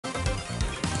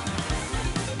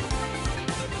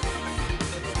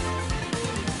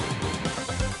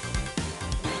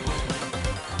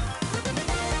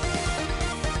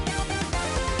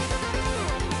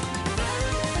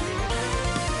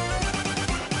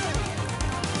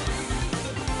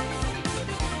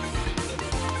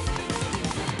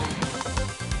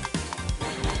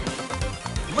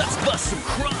bust some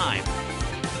crime!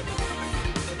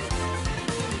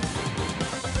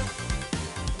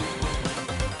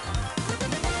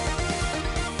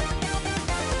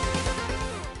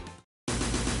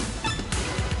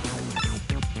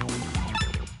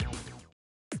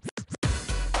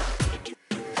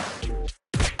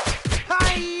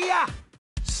 Hi-ya!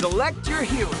 Select your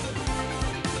hero.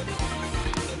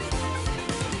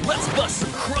 Let's bust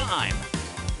some crime!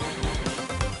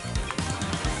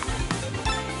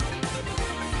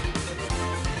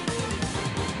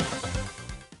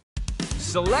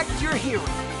 Select your hero.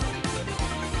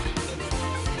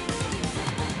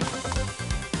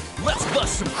 Let's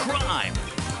bust some crime!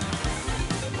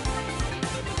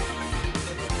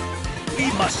 We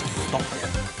must stop them.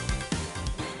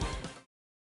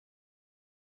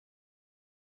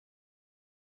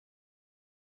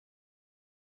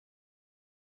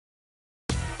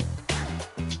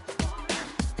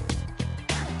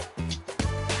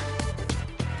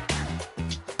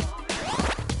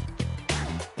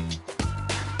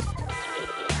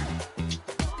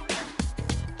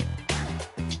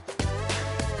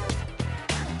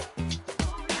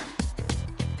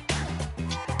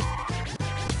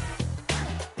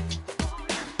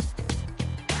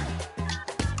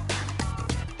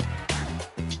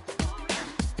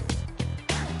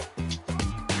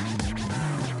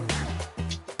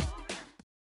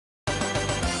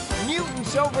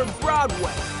 Mutants over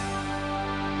Broadway.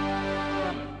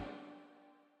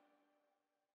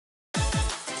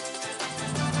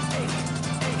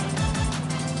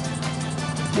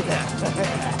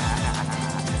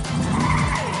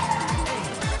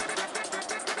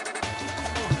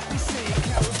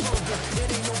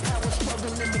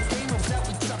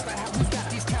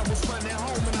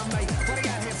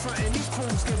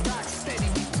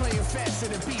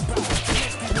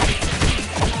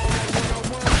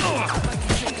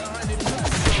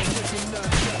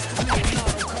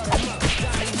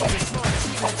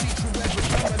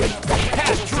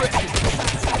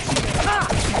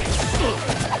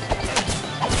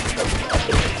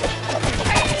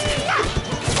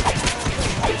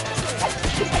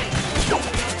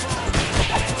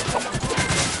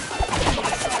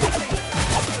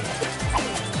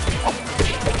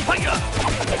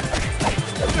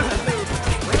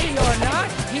 Ready or not,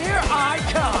 here I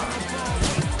come.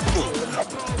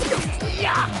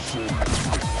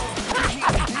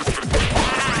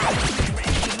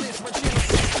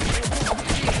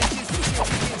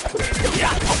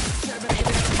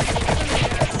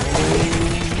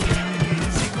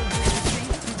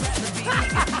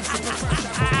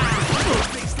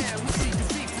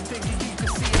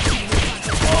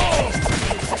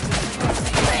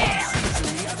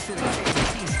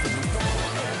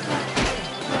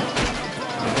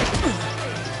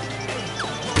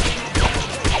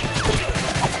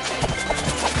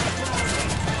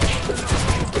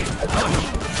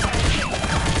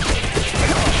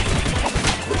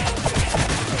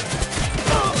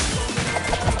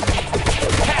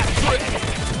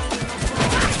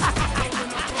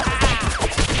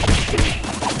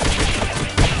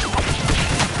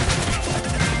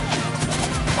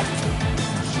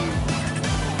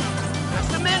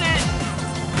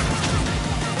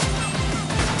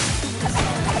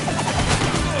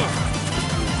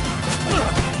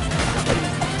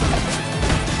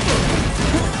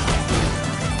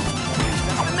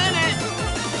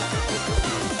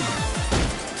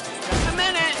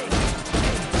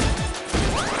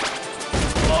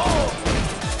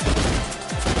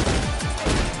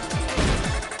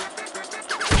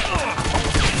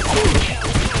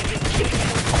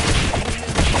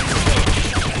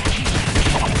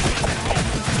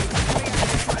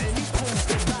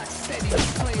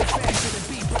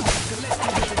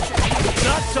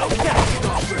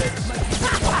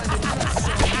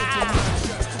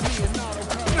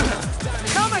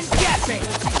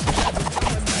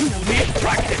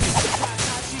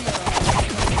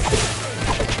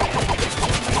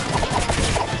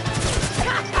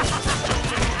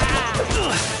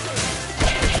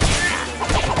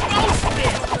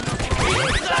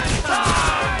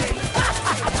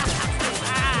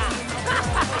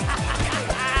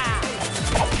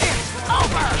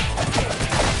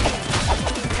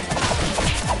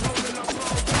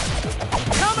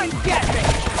 Come and get me!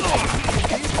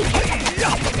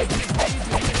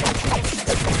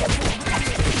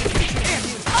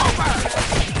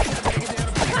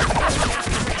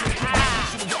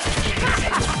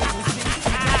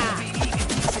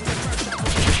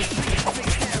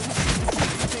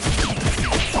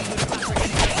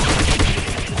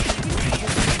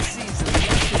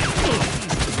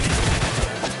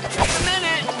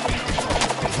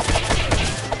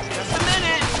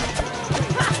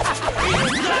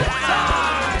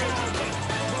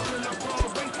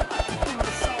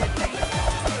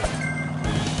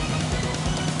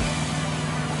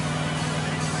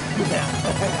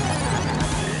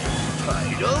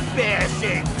 Little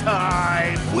bashing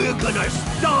time! We're gonna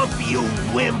stomp you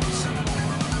wimps!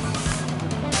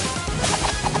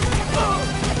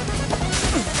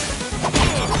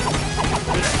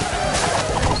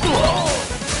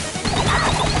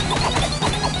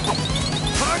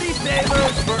 Party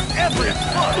favors for every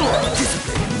fun.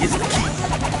 Discipline is the key.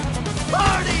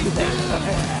 Party!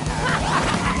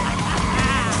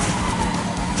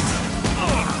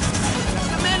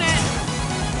 Just a minute.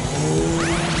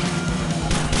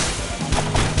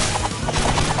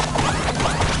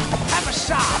 Have a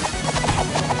shot.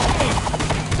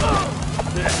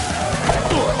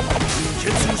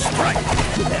 Jitsu strike.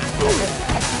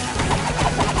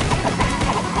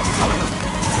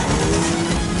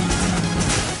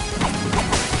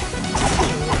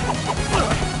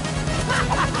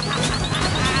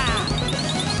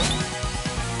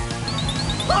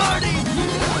 Party!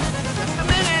 Just a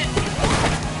minute.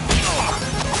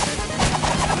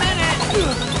 Just a minute.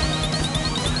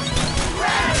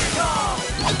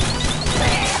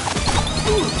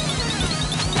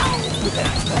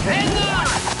 Hang on.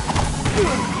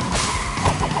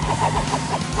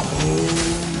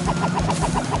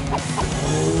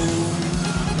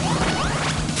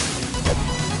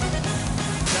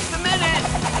 Just a minute.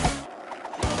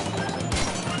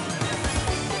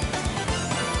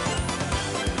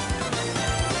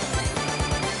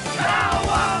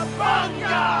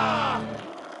 Cowabunga!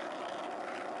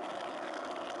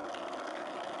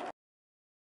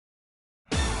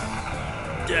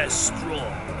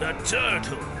 Destroy the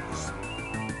turtles.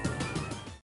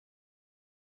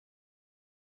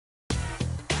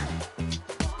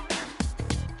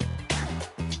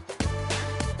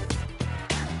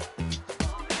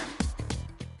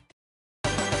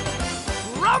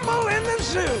 Rumble in the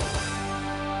zoo.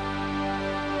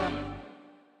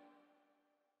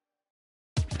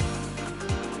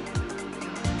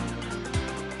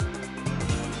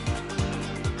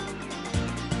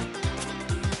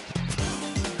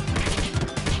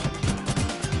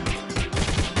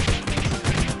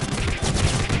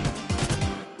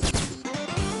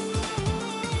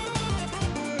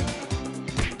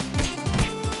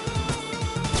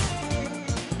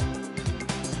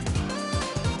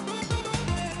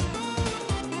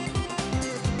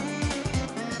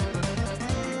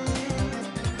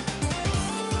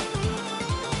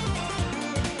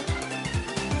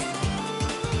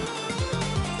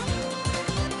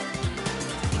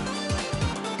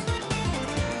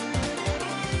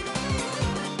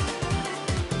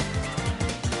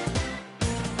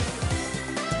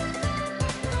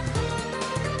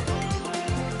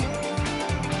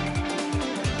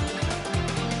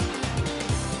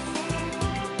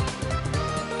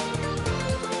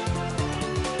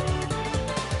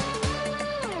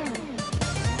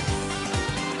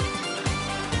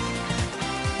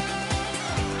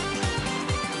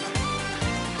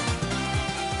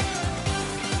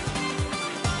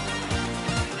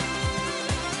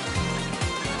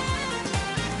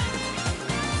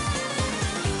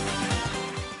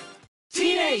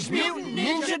 Teenage Mutant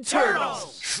Ninja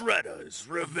Turtles! Shredder's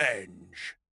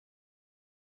Revenge.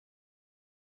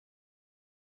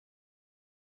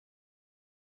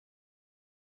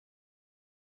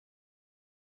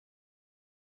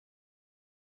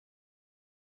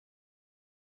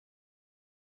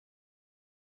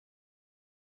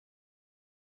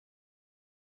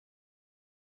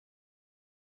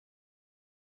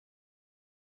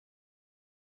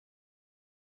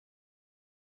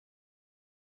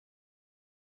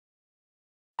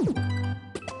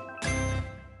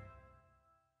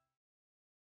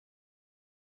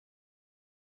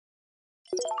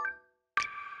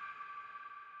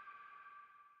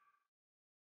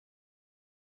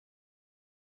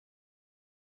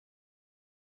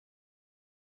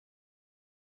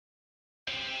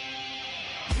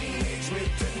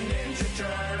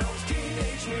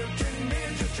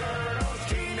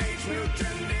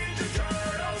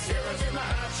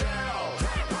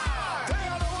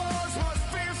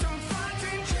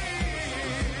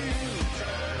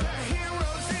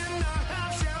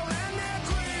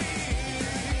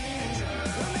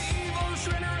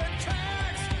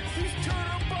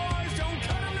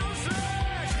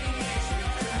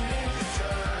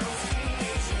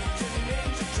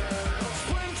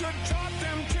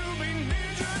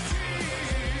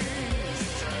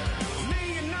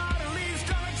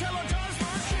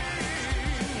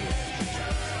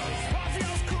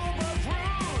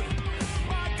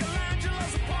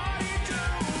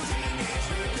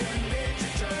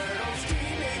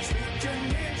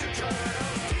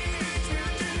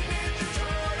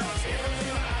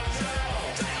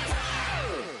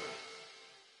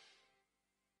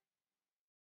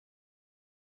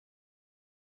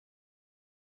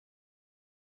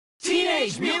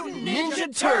 Teenage Mutant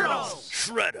Ninja Turtles!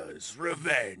 Shredder's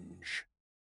Revenge.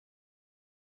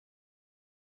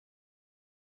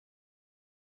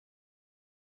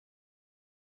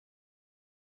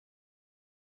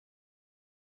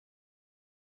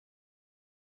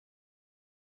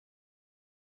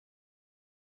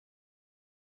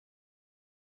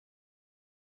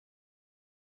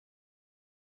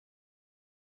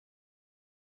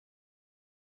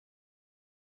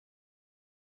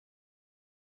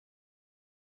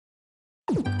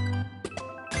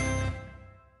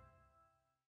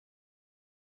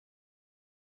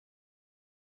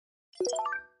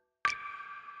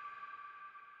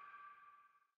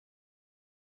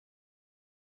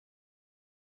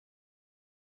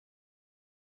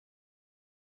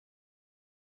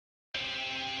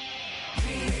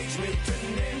 Teenage Mutant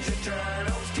Ninja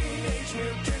Turtles, Teenage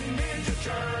Mutant Ninja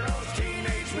Turtles,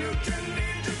 Teenage Mutant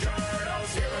Ninja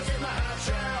Turtles, heroes in the half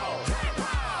shell.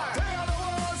 They are the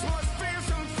world's most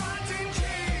fearsome fighting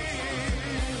team.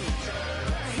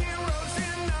 Heroes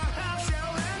in the half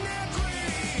shell and they're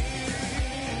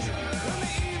green. When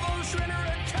the evil Shredder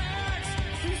attacks,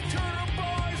 these turtle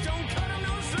boys don't cut him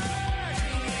no slack.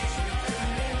 Teenage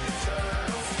Mutant Ninja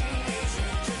Turtles, Teenage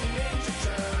Mutant Ninja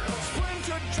Turtles.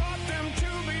 Splinter taught them to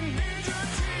be ninja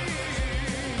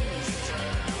teens.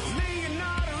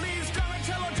 Leonardo leads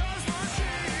Donatello does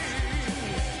machines.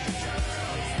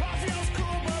 Raphael's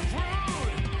cool but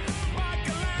rude.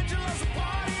 Michelangelo's a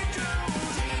party dude.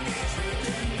 Teenage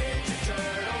Mutant Ninja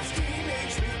Turtles,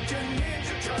 Teenage Mutant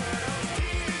Ninja Turtles,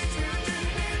 Teenage Mutant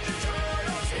Ninja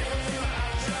Turtles, heroes in the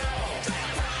half shell.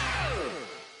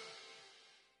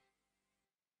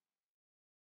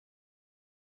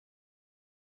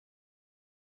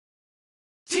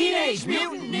 Teenage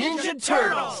Mutant Ninja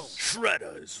Turtles!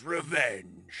 Shredder's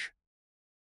Revenge.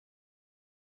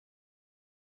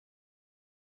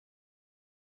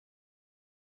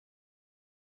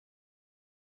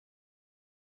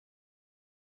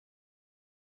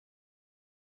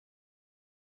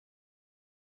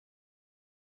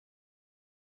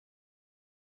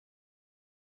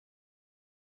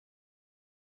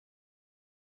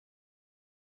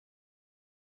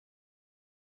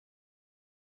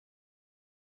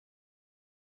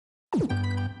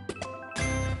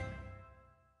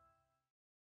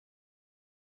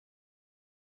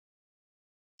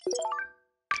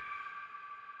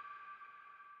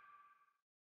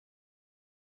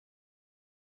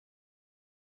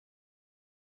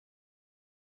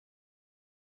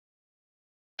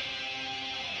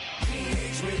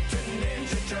 Teenage Mutant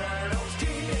Ninja Turtles,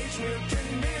 Teenage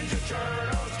Mutant Ninja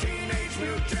Turtles, Teenage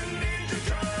Mutant Ninja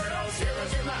Turtles,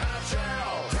 heroes in the half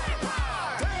shell.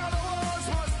 They are the world's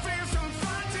most fearsome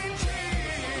fighting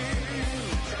team.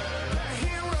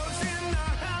 Heroes in the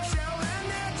half shell and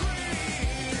they're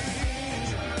green.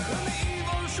 When the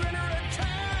evil Shredder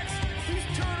attacks, these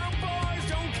turtle boys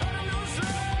don't cut him no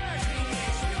slack.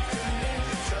 Teenage Mutant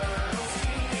Ninja Turtles,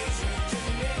 Teenage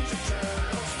Mutant Ninja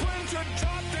Turtles. Splinter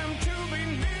taught them to be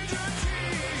ninja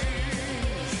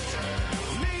teens.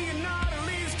 Leonardo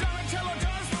leads Donatello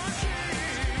does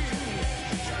machines.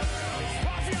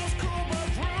 Raphael's cool but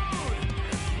rude.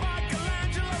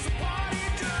 Michelangelo's a party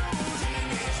dude.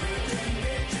 Teenage Mutant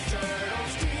Ninja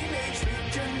Turtles, Teenage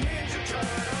Mutant Ninja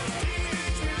Turtles,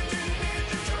 Teenage Mutant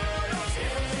Ninja Turtles,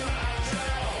 heroes in the half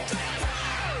shell.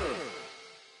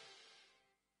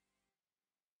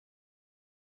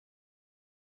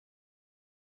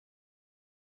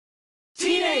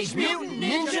 Teenage Mutant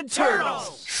Ninja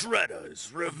Turtles!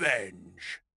 Shredder's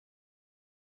Revenge.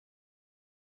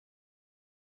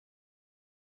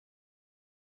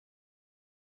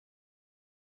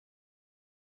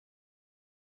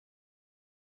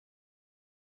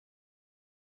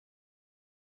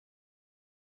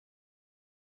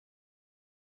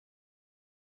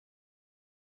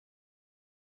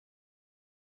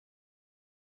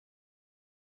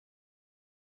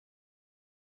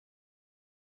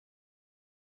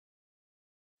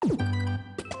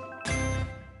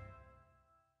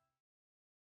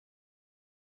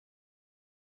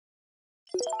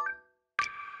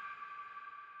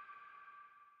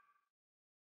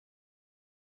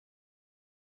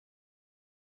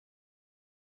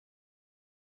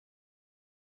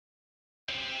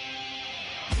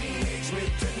 Teenage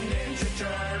Mutant Ninja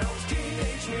Turtles,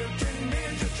 Teenage Mutant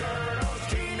Ninja Turtles,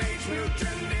 Teenage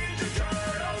Mutant Ninja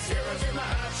Turtles, heroes in the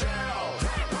half shell.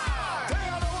 They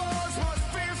are the world's most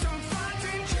fearsome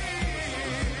fighting team.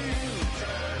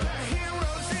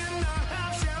 Heroes in the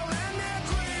half shell and they're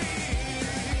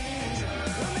green.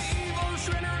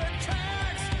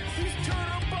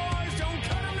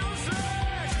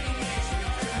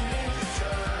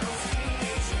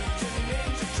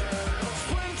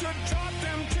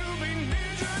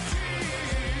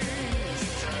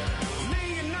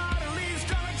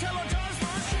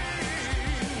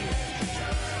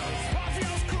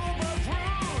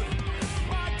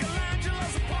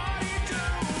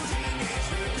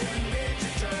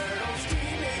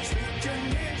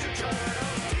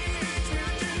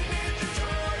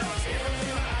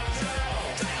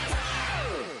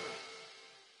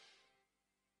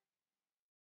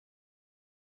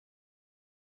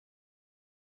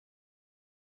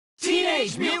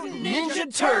 Teenage Mutant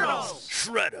Ninja Turtles!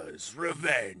 Shredder's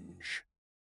Revenge.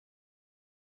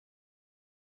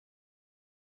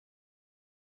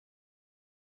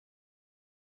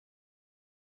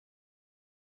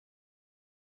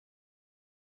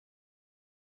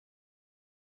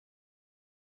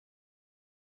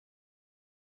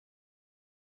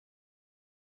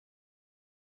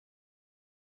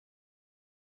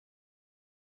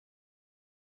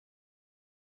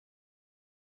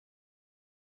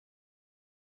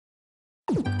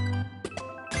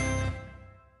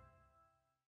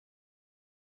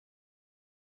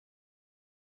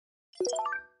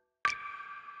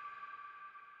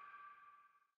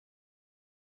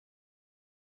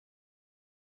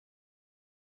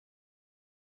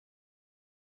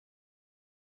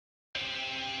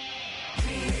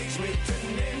 Teenage Mutant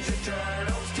Ninja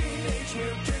Turtles, Teenage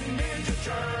Mutant Ninja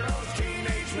Turtles,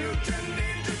 Teenage Mutant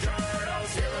Ninja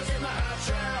Turtles, heroes in the half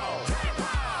shell.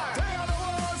 They are the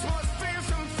world's most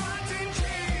fearsome fighting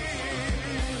team.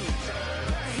 The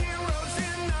heroes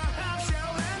in the half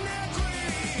shell and their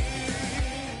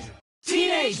queen.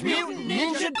 Teenage Mutant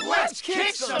Ninja, let's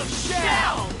kick some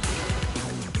shell!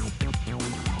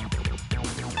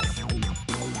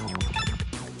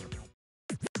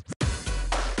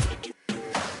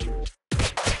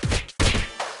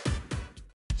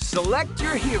 Select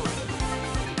your hero.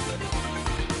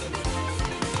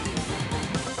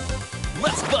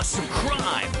 Let's bust some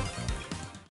crime.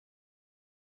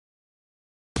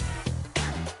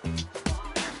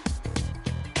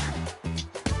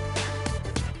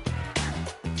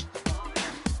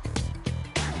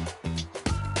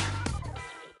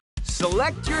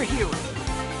 Select your hero.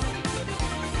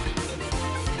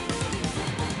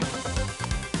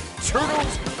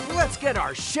 Turtles, let's get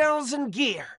our shells and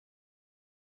gear.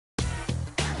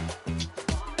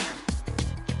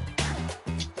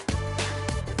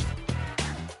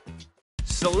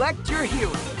 Select your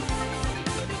hero.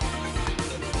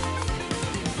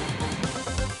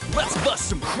 Let's bust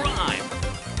some crime.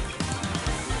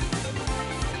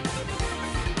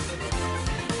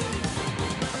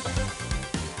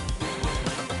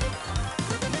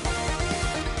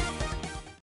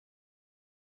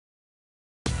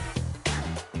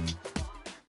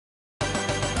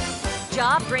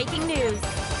 Jaw-breaking news.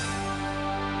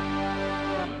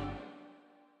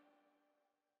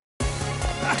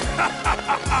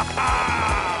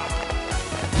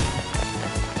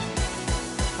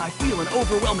 I feel an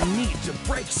overwhelming need to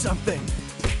break something.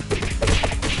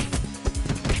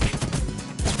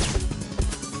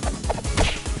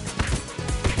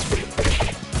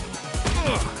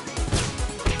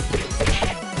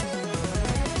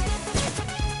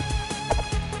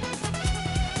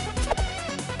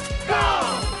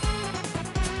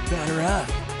 Batter up,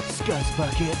 Scuzz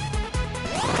Bucket.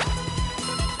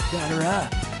 Batter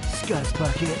up, Scuzz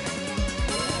Bucket.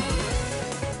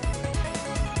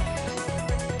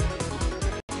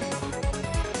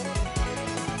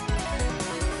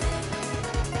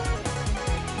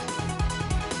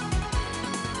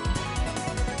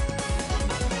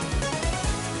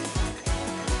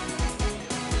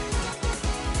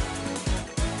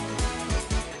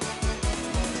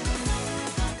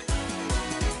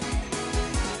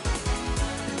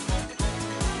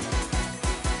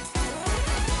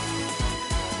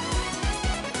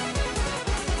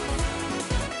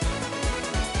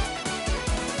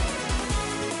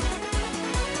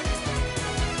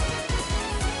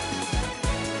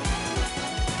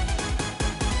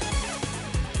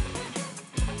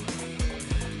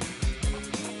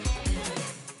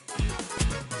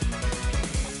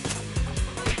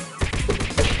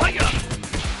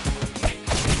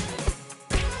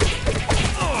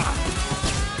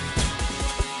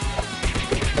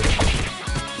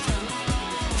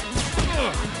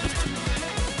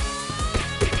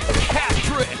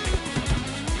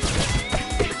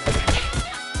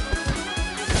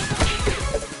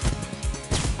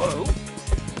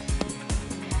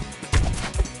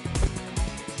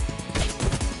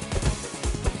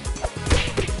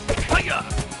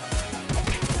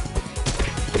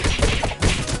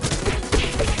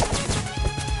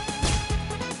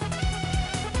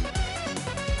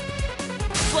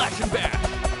 Flashing back.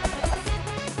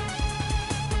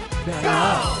 Batter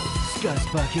up, Scuzz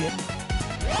Bucket.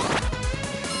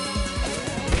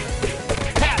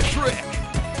 Hat trick.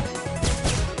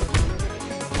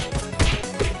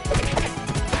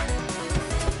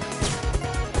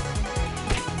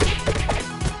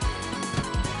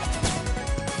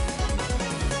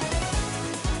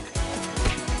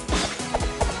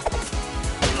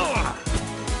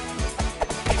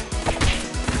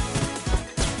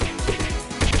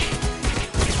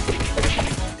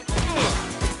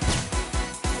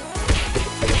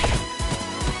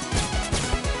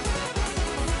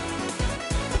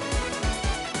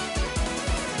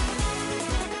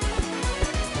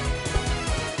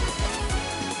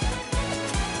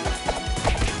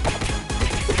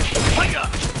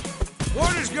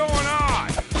 is going on?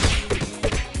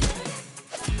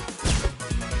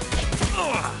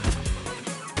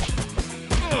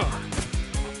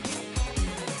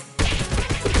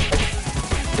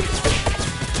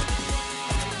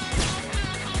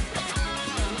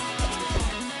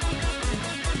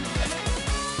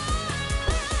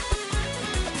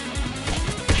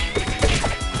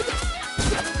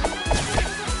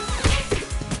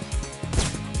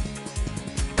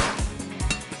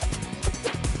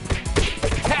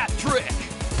 Hat trick!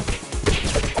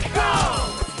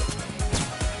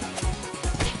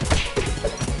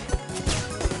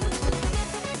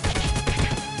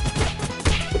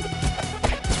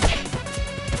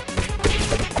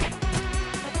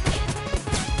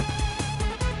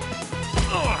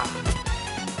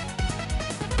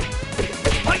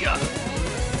 Hiya!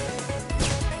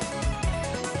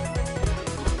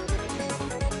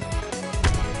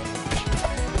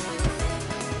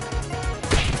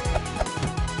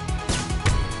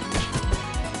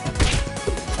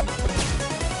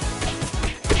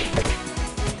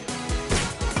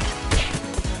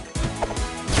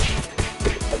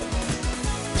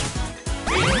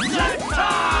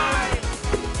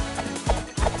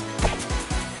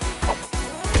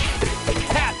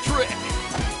 Hat trick!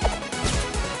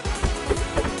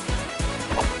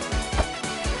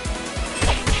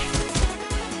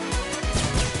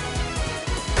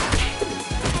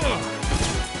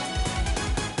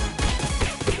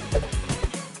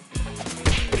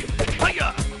 Hiya!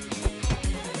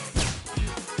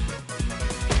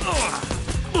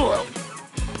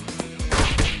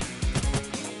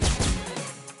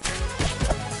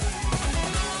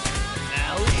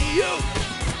 Alley-oop!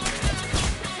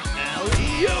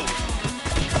 Alley-oop!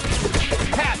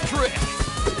 Hat trick!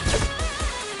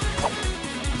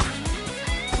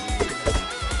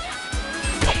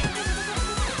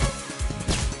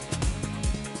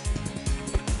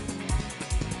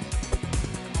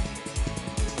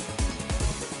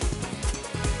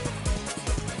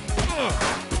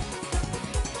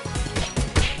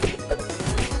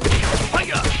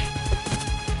 Hiya!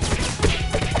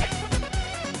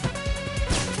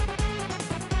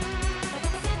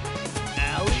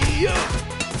 Alley-oop!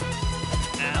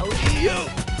 Alley-oop!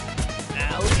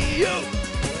 Alley-oop!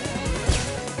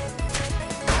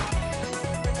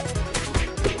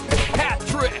 Hat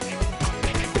trick!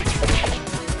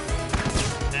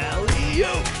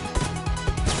 Alley-oop!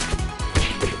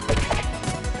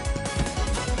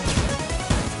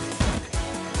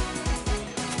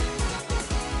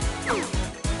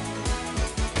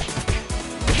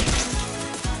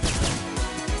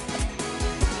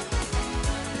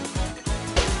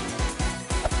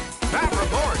 That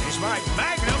report is my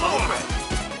magnum opus.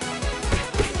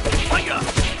 Hiya!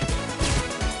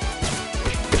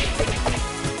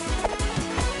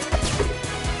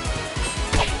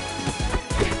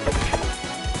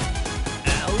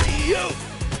 Alley-oop!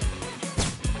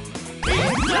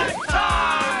 Reset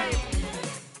time!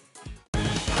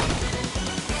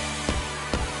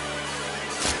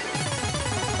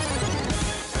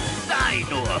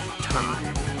 Sign-off time.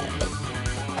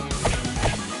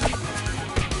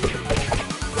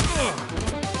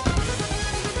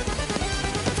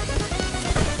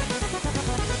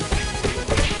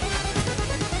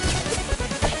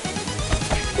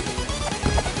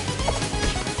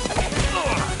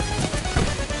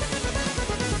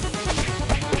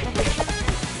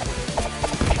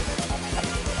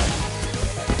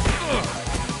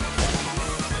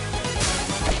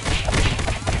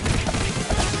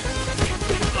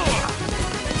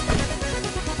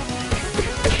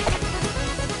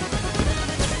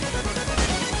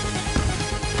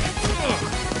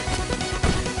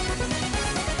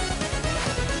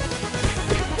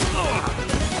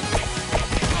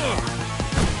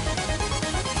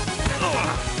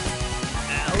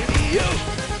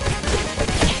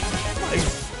 My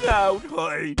snout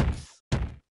hurts.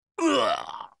 Ugh.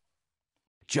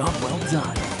 Job well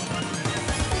done.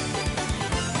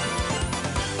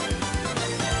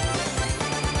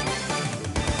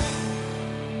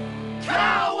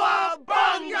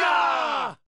 Cowabunga!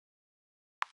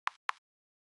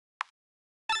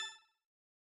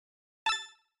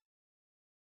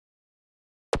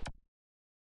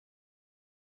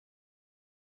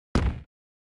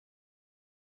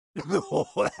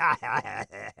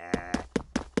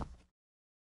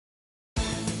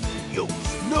 You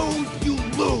snooze, you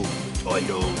lose,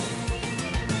 Toidles.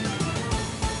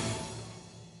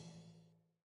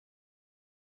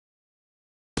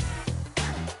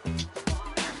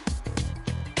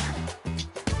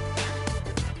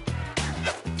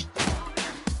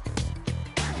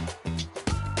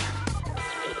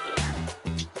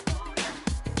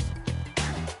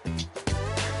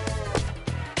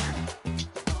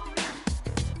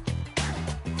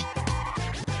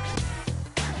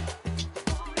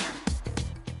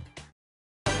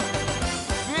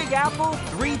 Big Apple,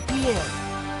 3 p.m.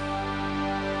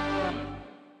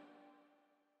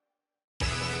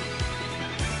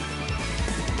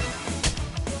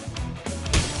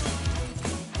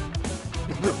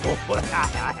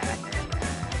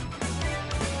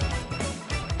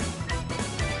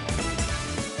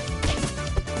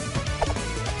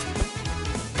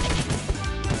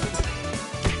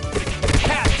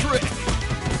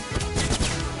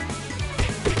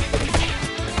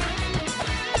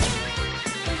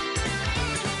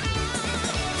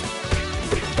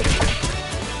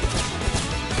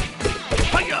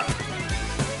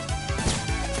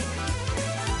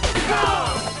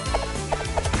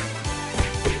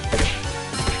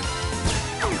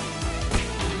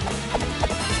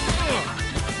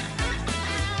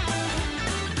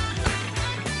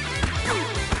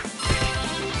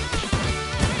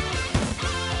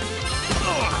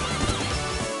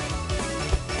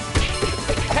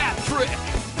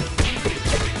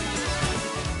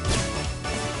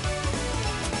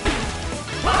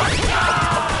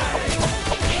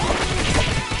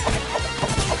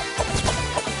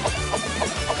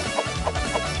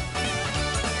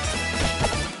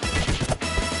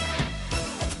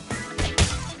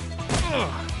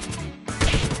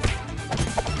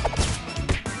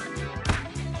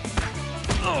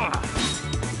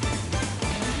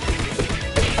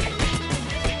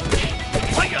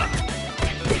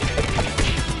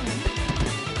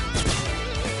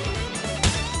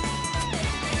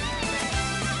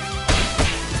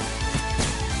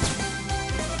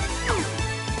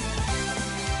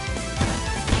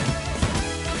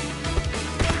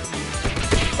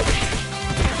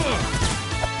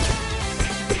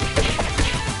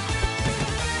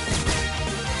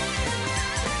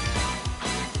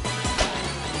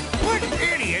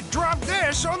 Drop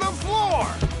this on the floor!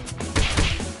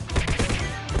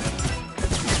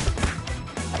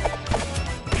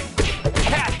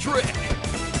 Hat trick!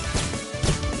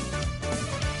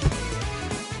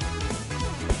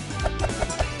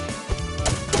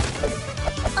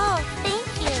 Oh, thank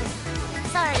you.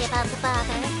 Sorry about the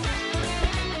bother.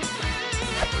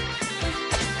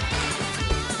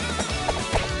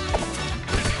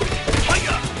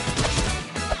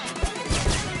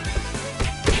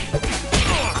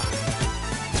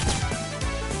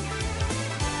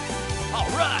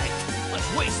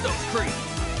 Waste those creeps!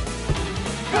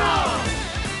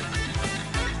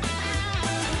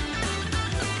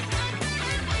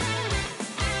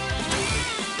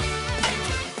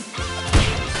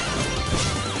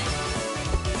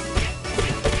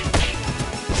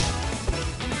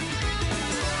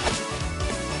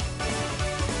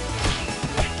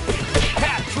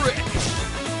 Hat trick!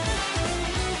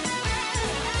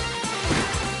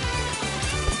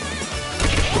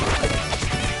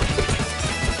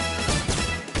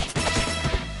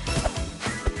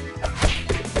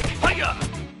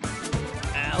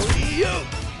 Alley-oop!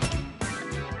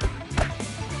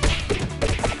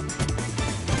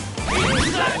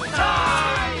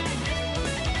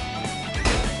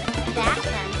 That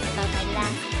one's about my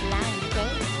last blind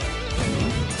date.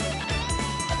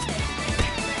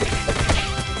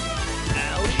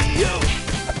 Alley-oop!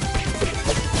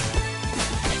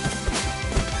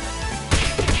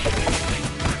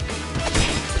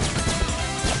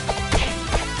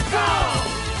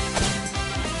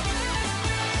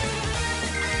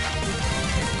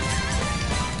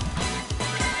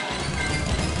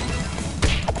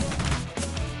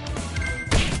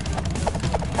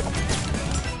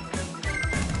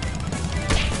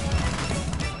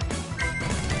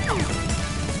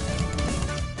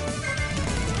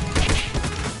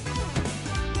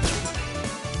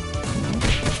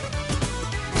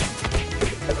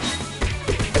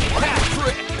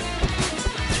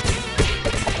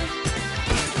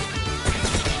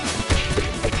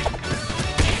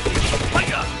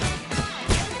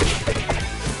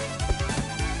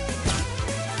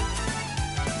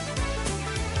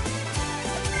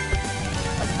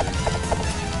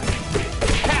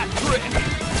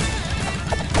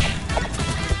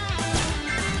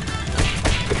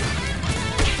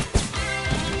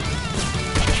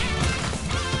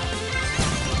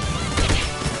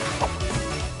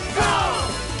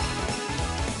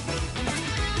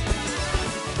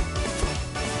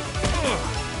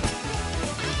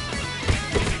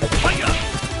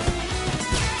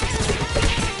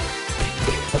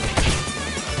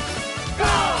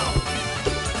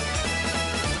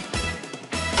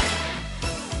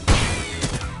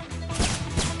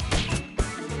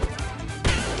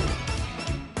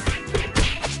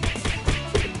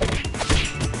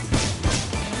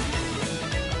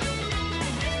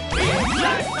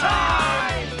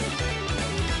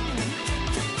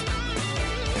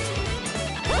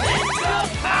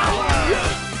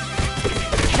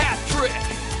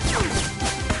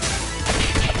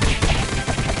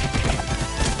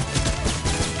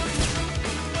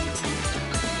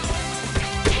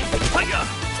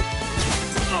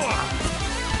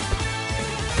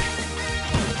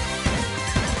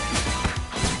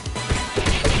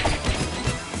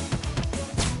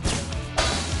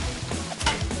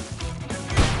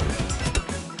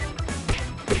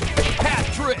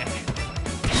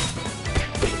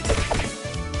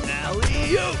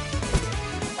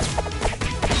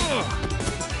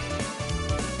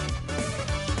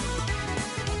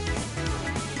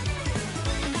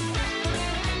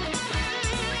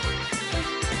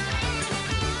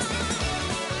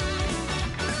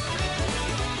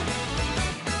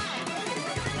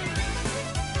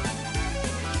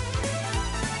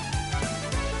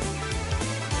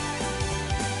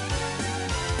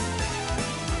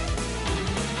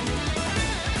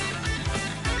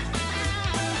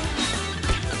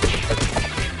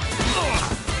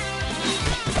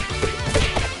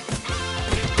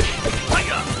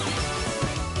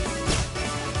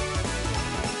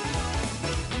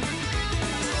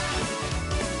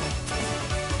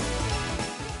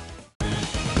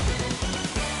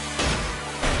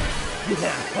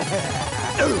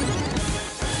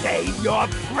 Save your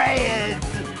prayers!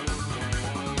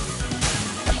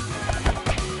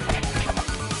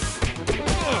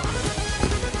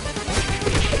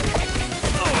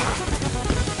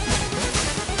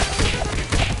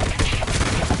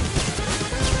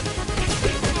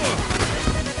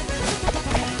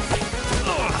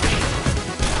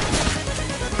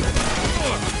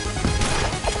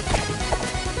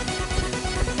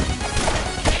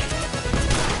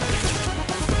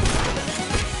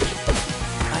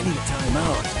 I need time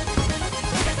out.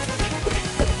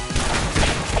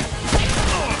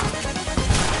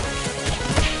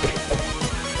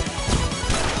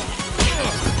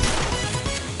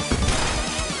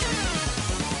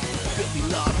 Filthy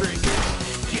lawbreakers,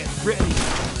 get ready!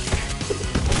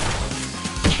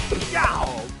 Ow!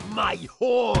 My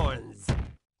horns!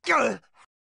 Gah!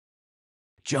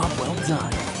 Job well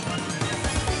done.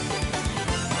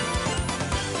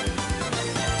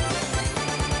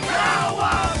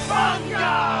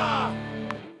 Cowabunga!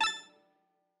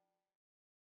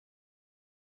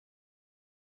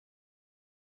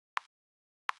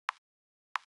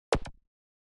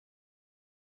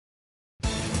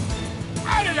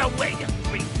 Out of the way, you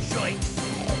freak joints!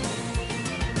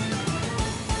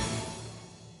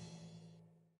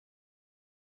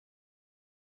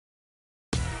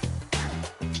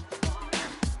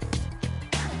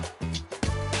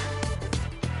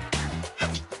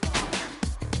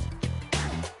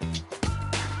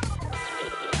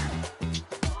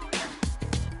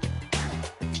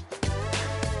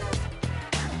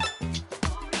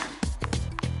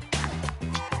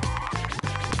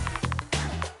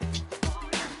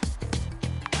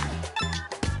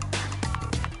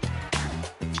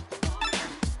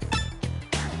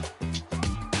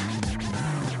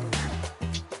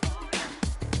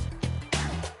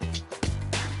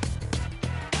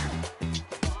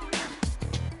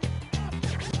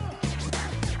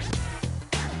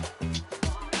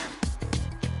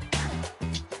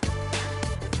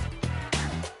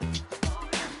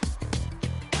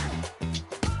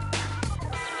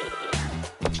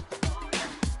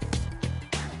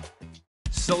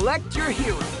 Select your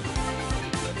hero.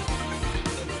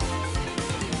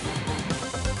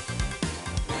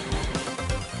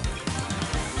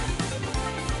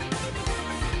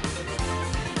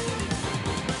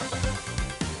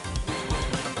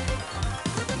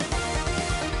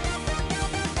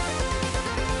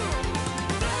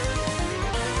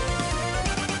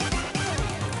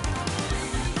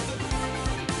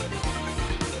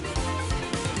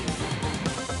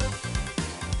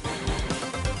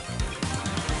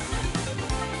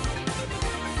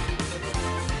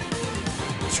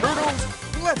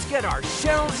 Turtles, let's get our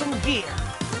shells and gear.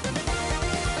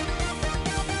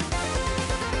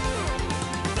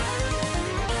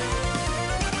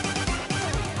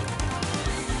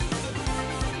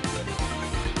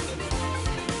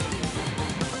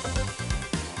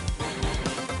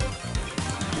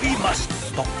 We must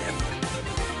stop them.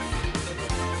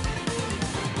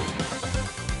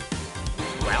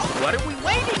 Well, what are we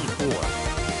waiting for?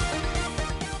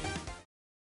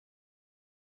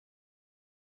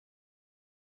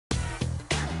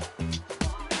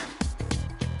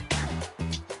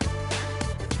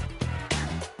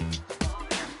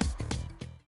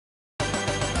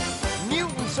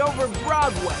 Mutants over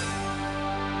Broadway.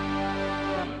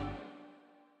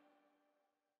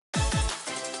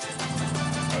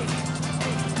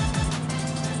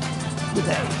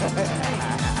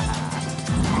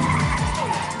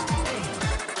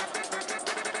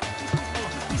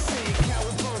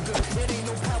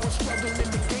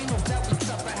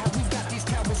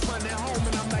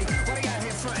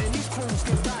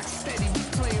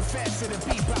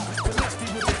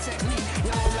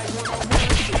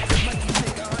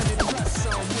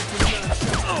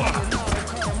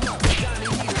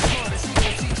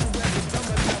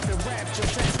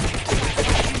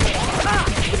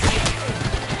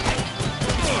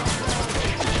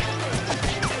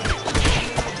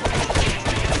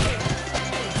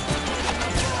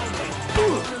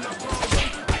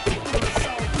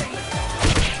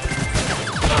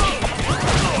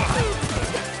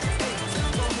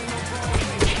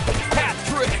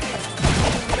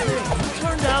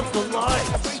 Turn out the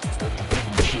lights!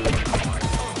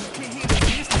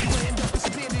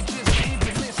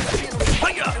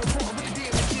 Hiya!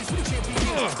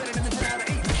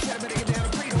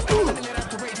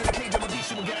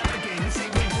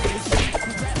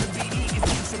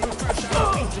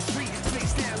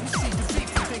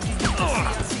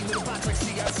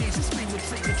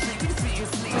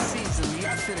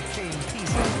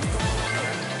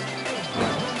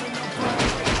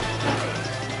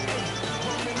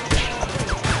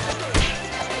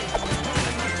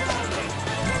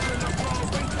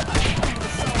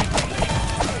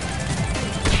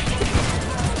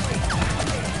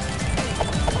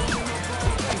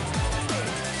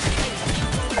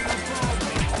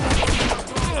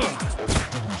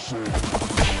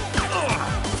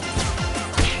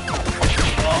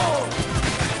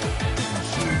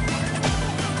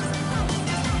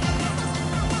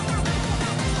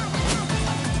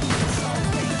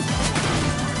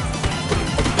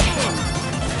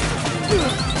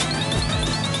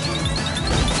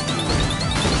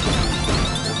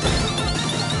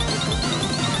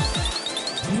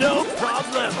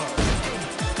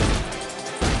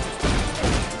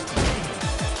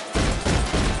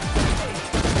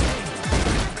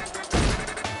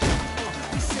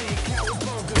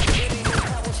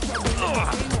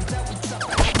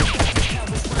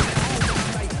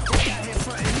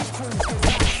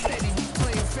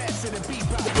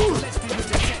 All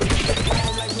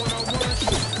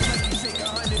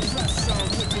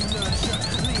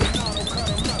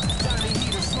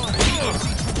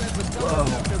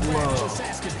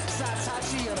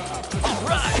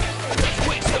right, let's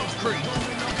waste those creeps.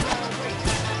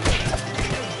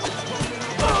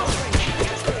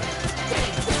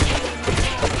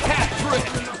 Hat trick.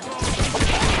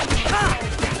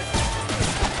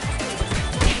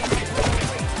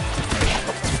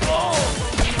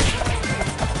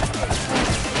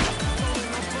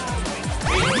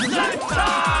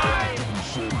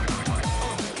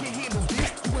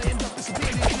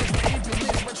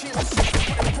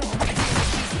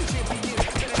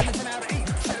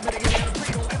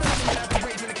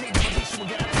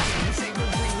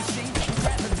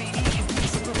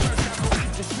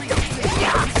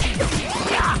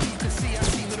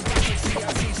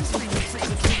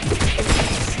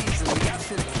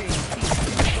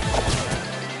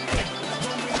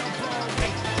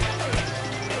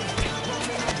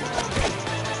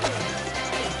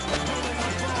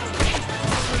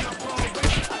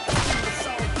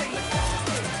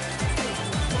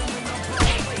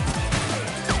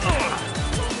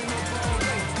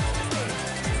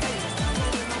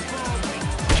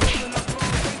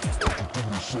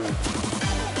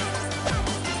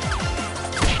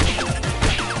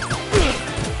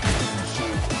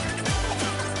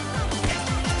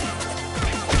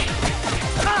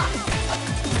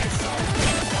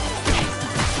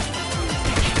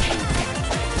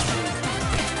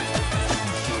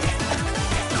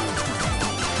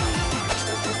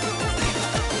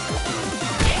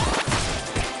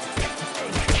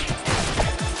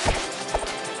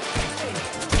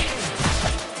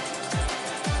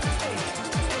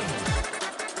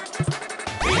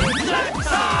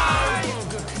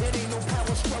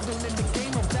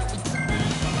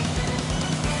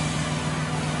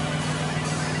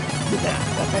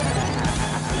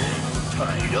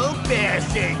 Title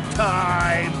bashing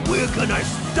time! We're gonna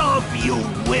stomp you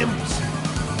wimps!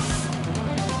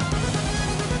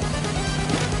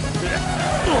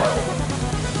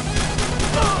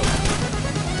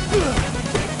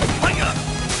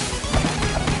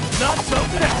 Not so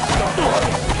fast.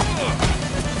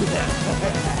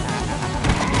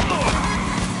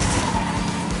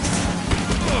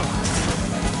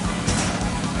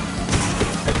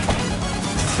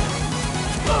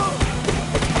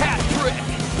 Hat trick.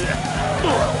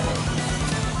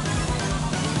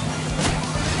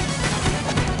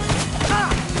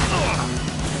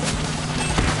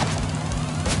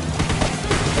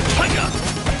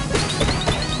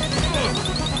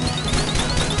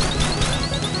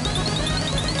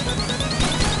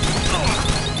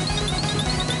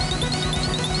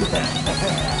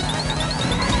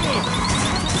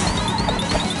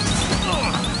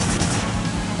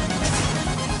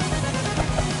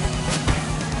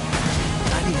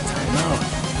 I need time out.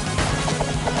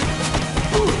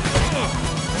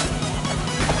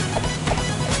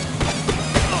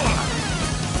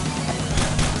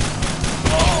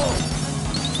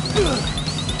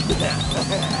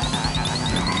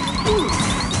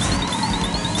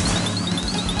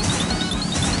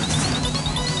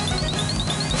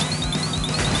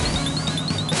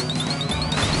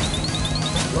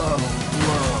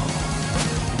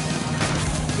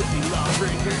 Could be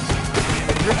lawbreakers.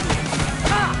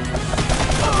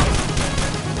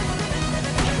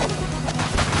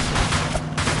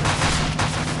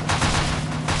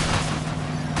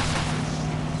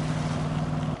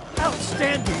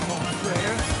 Outstanding, mon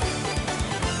frere.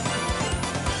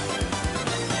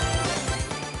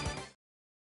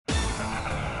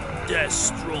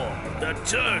 Destroy the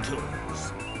turtles.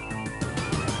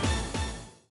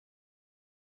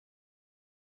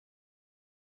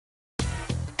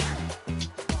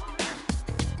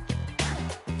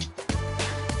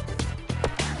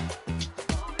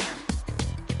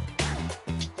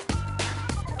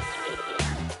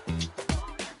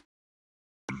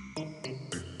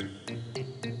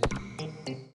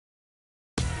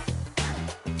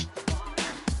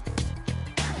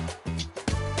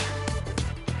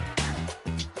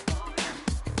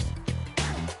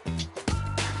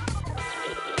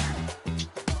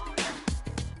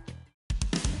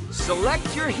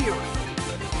 Select your hero.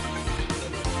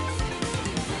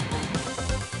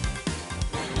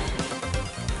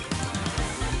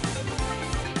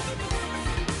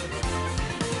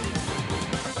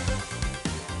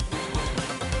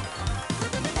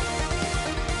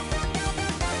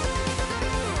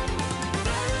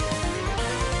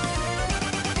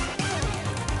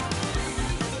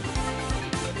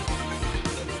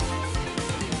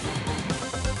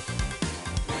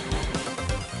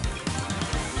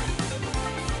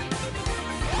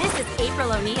 This is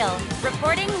April O'Neil,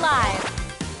 reporting live.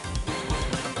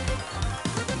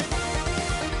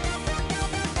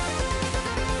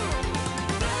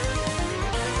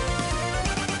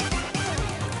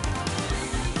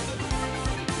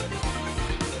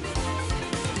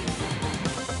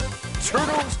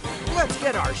 Turtles, let's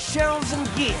get our shells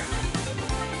and gear.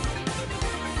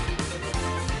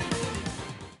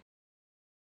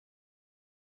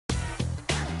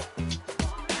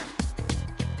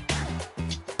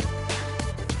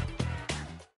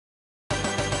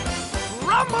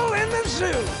 Rumble in the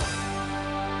zoo!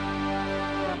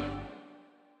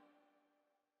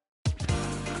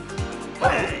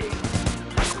 Hey!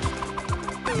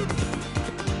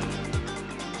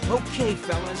 Okay,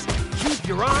 fellas, keep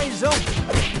your eyes open.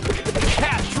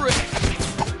 Patrick!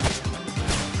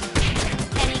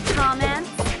 Any comments?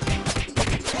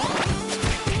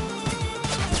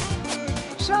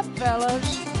 Sup,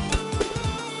 fellas?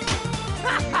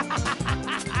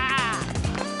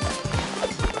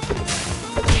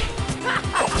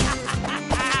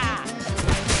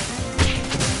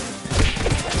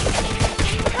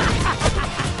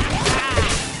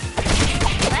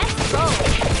 Let's go!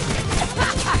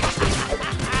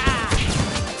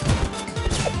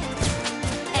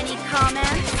 Any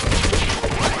comments?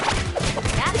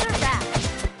 That's a wrap.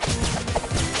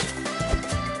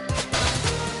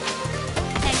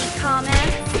 Any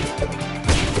comments?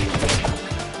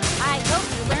 I hope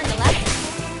you learned a lesson.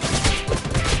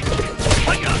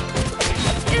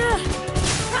 Ugh.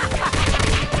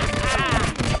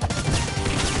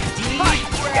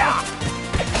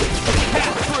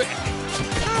 Patrick!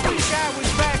 I wish I was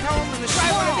back home in the Try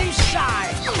one of these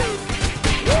sides.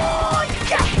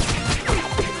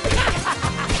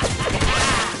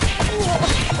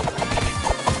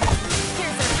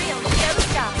 Here's a real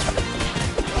showstopper.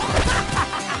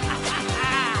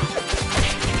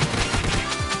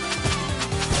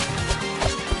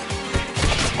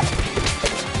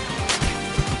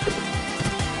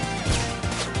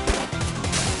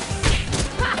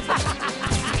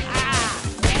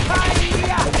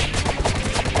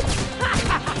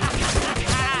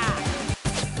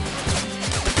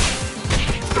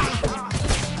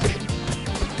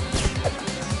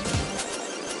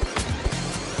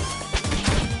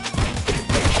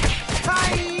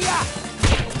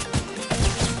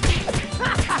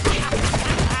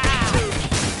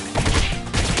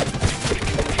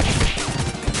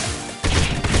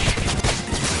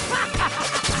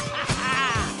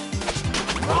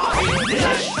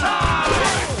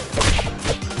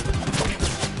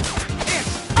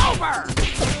 It's over.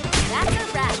 That's a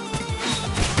wrap.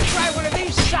 Try one of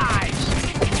these sides.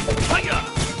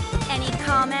 Any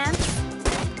comments?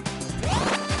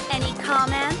 Any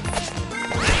comments?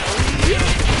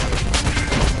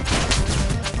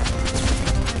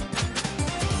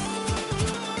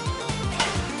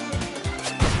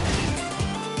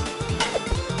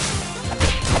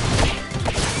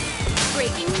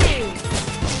 Breaking news.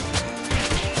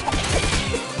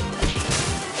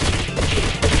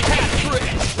 Patrick!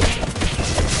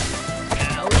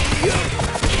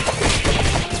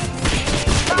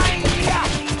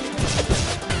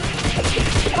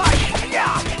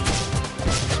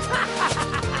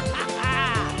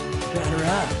 Batter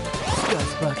up,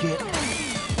 Scuzz Bucket.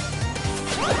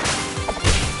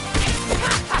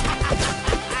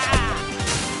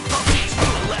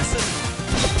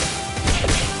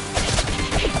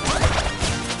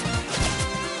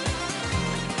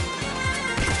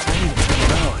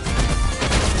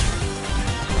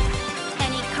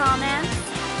 Any comments?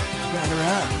 Batter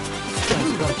up,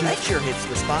 Scuzz Bucket. That sure hits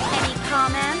the spot. Any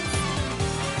comments?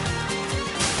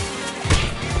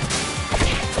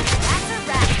 That's a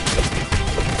wrap.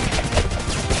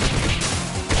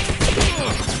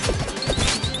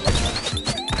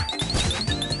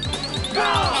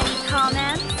 Any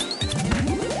comments?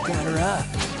 Batter up,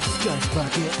 Scuzz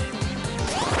Bucket.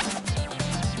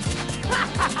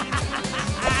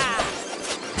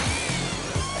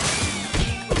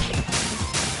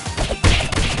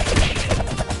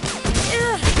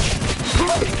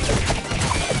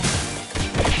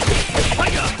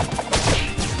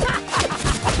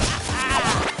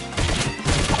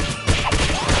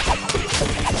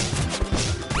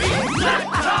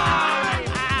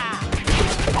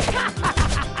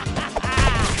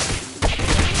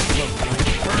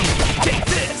 Take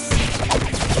this!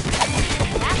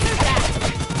 That's a wrap.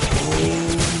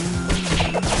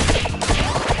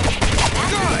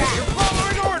 That's a wrap. You're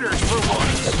following orders for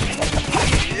once!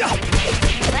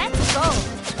 Let's go.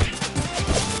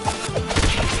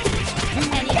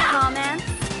 Any comments?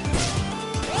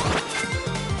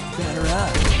 Batter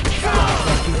up, Scuzz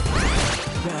Bucket.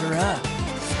 Batter up,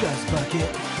 Scuzz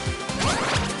Bucket.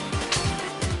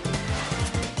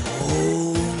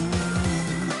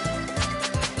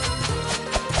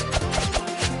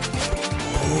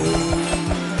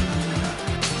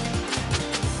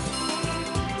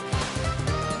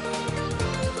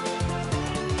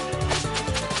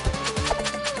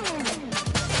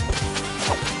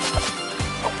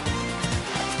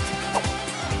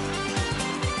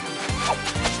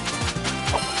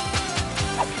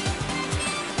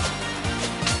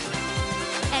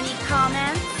 Any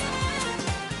comments?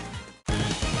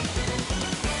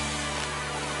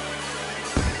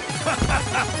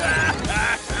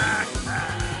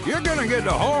 You're gonna get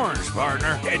the horns,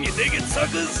 partner. Can you dig it,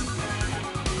 suckers?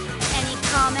 Any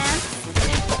comments?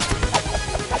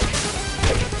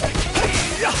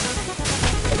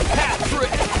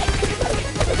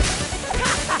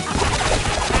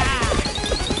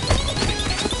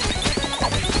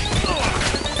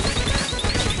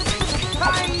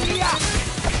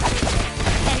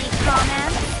 Any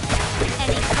comments?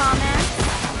 Any comments?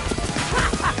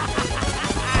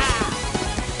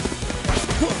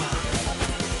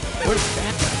 Where's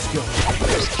that guy's going?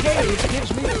 This cave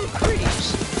gives me the creeps.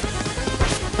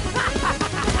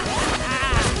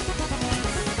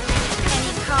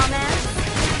 Any comments?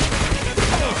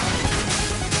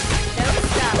 No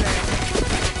stubborn.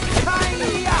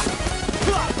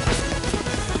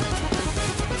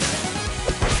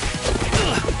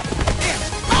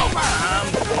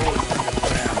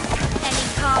 Any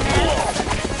comments?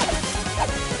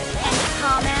 Any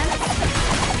comments?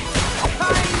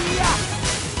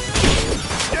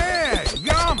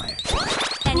 Dadgummit!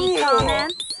 Any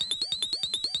comments?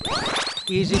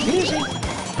 Easy peasy.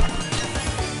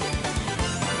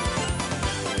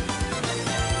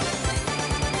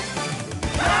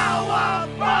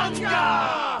 Cowabunga!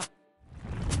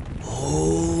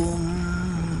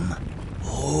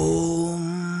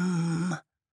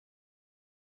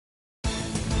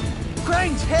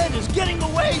 Krang's head is getting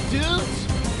away, dudes!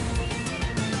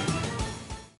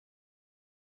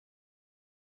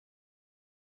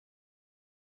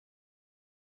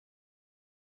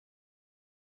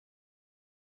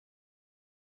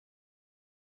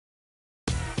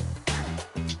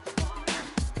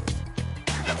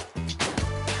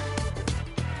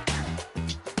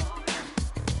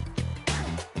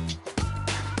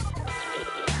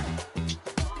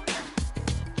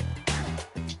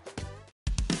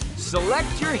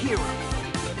 Select your hero.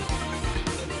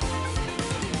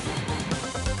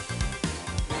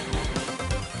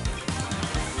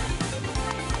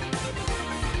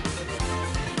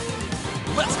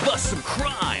 Let's bust some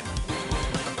crime.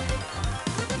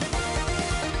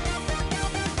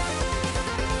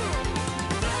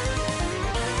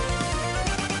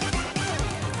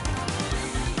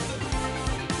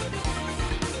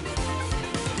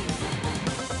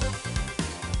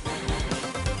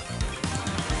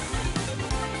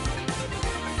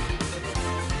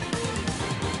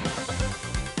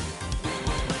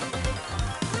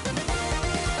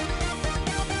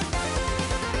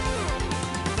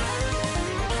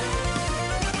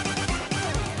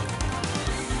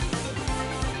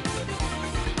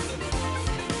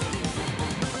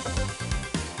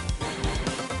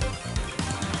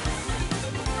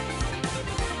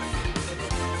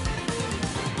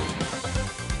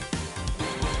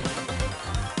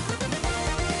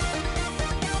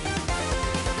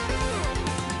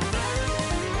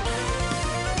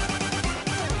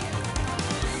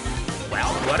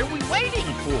 Well, what are we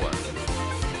waiting for?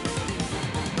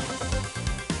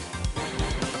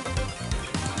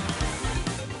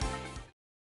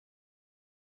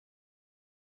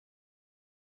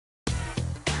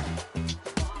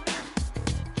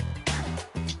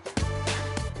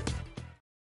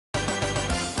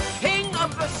 King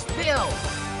of the Spill.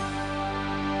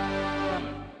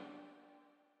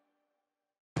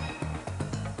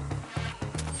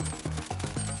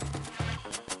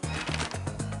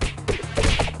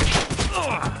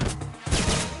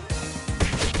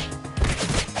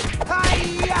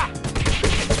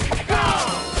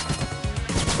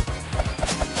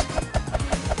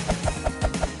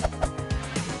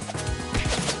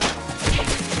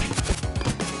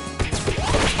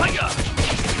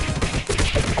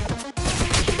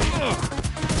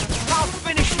 I'll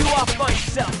finish you off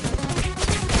myself.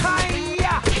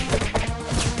 Hi-ya!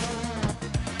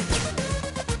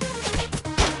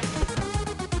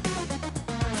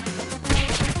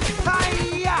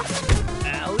 Hi-ya!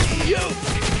 Alley-oop!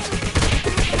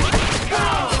 Go!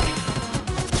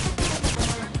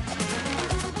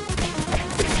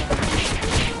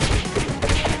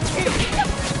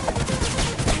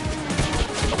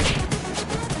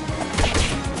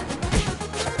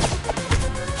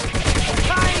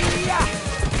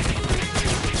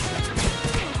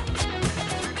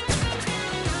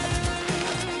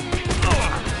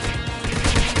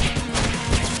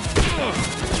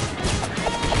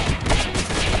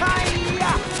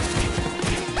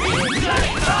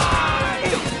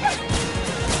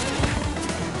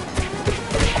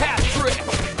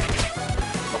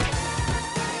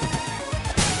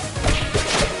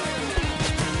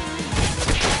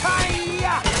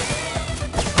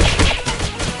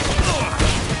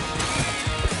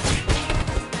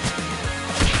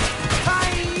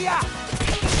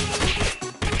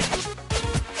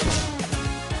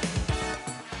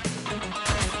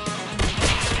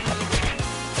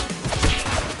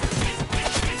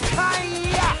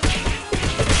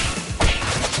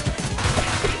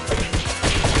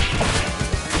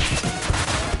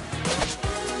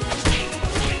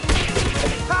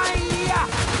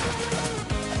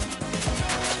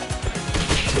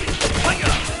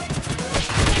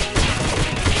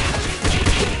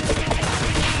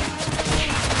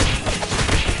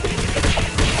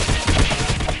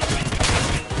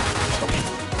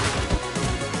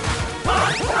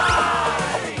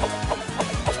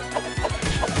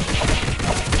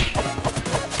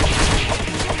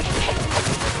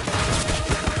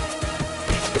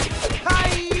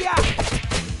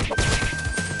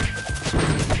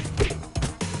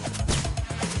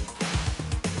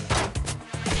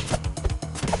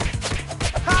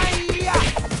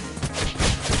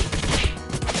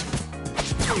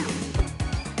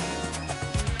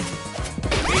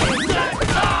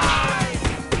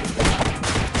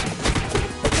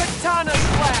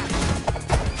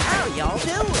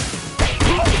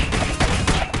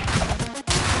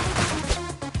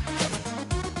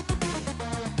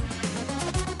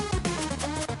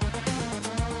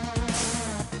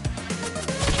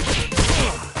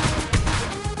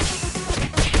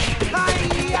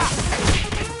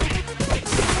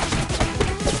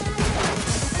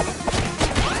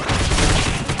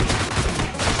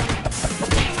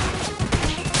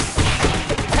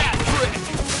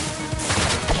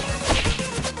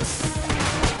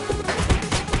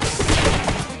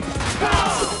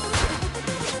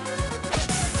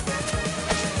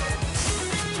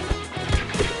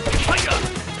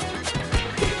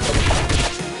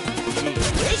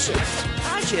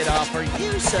 should offer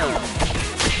you some.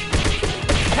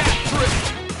 Hat trick.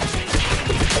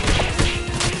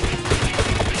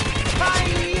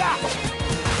 Hi-ya!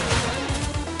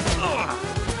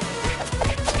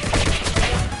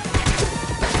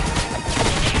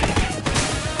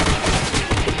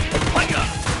 Hiya!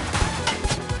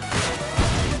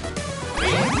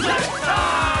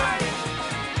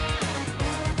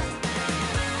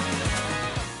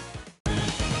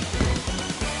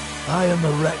 I am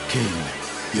the Rat King.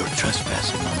 You're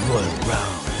trespassing on royal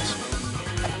grounds.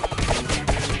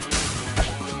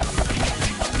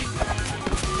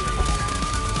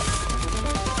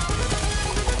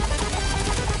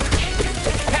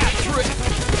 Hat trick.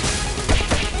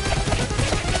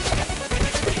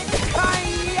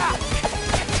 Hi-ya!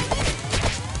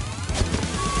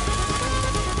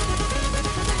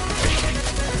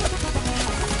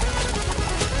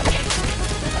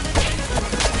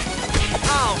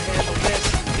 I'll handle this.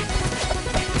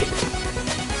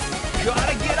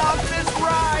 Gotta get off this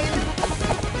ride.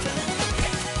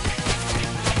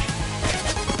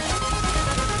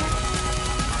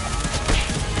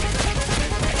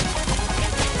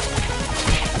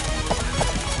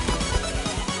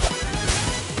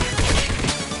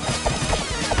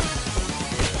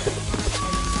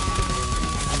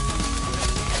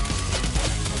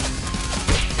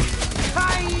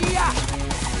 Hi-ya!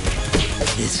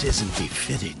 This isn't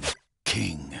befitting,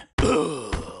 King.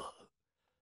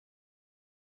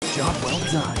 Job well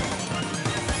done.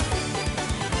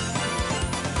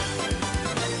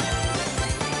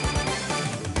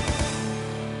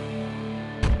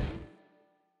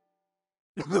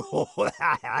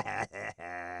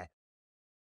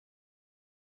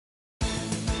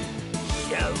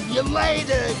 Show you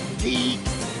later, geek.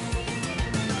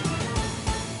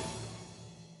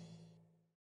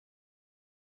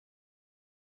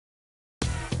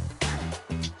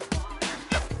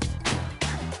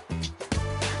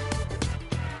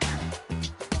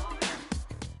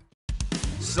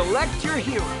 Select your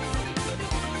hero.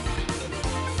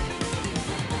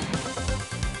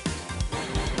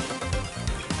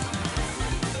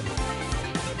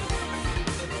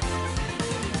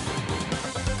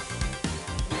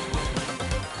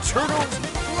 Turtles,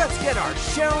 let's get our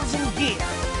shells and gear.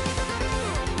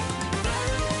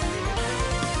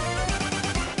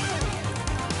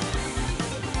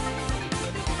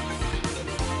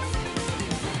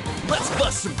 Let's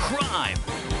bust some crime.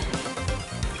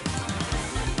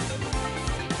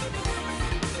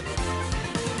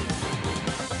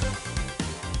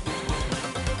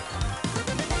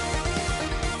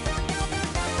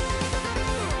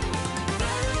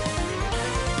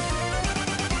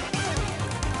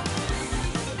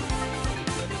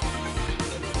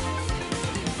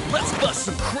 Let's bust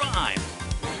some crime.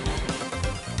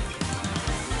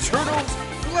 Turtles,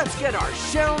 let's get our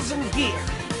shells and gear.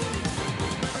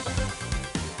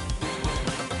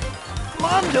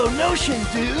 Mondo Notion,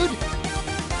 dude.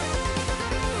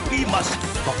 We must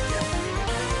stop them.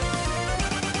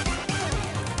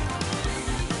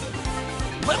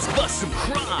 Let's bust some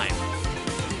crime.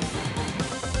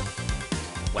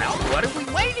 Well, what are we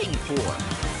waiting for?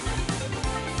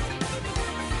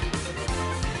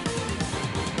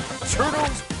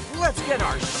 Turtles, let's get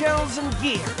our shells and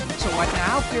gear. So what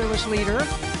now, fearless leader?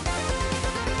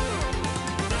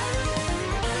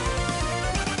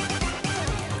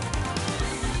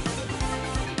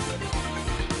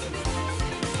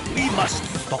 We must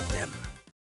stop them.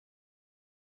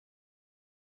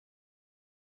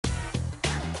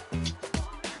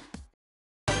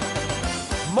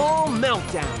 Mall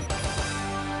Meltdown.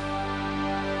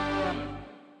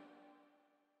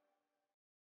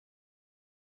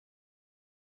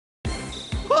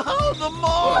 Whoa, the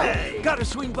mall! Hey, gotta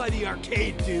swing by the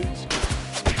arcade, dudes.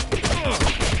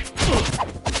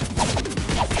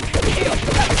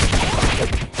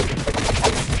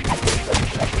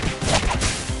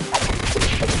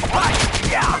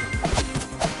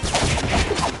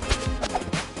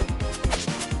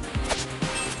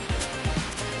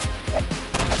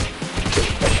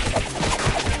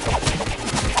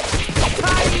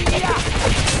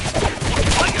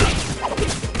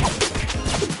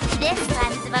 This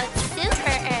one's about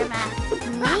Super Irma.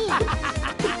 Me.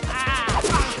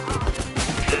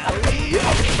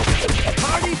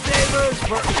 Party favors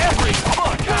for every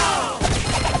foot.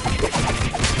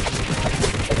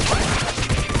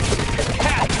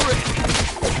 Hat trick.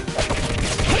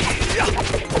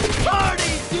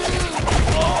 Party, dude!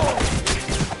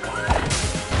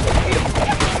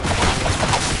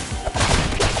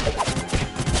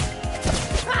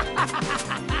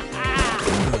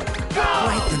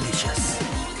 Quite delicious.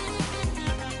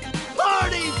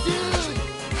 Party, dude!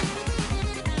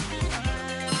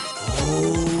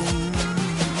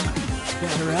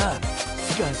 Batter up,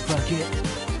 Scuzz Bucket.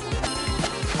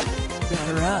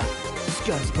 Batter up,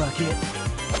 Scuzz Bucket.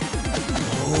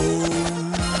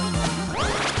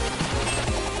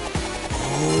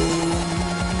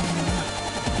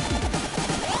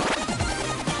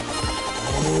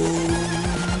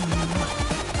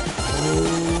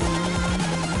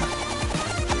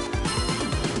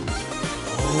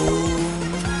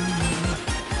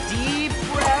 Deep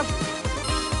breath.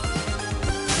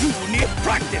 You need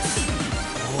practice.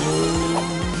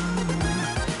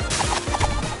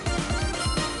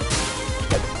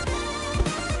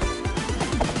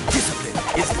 Discipline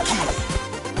is the key.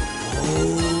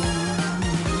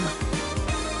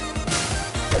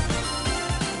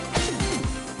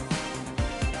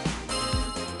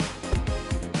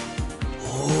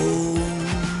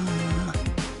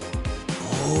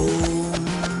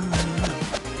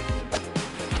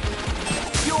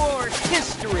 Your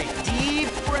history. Deep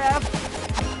breath.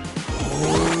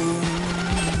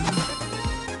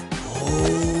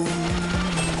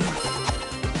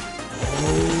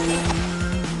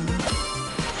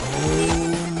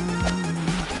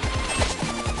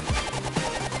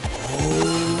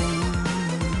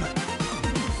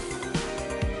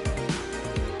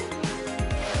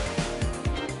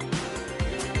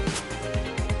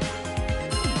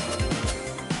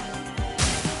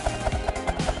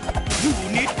 You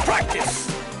need practice.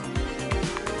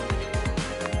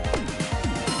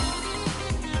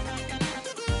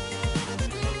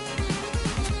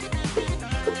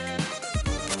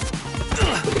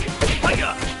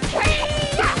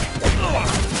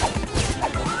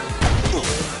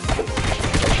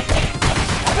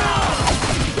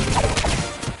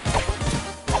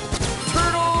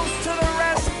 Turtles to the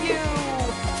rescue.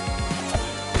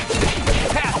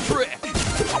 Patrick.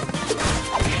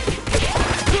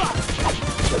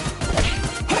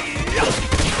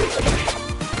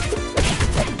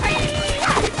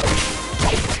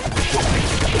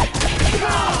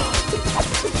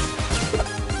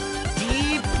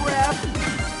 Deep breath.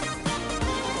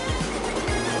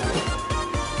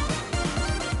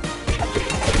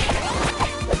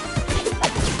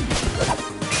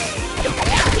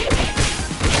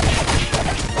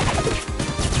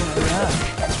 Batter up,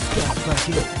 Scuzz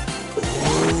Bucket.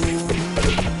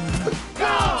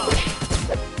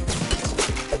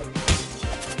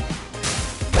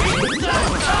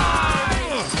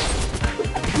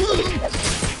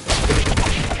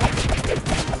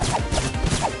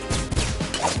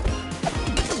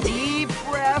 Deep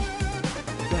breath.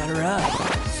 Batter up,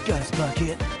 Scuzz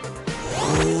Bucket.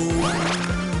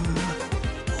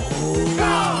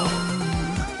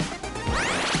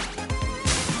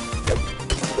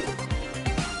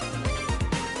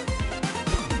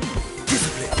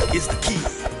 Discipline is the key.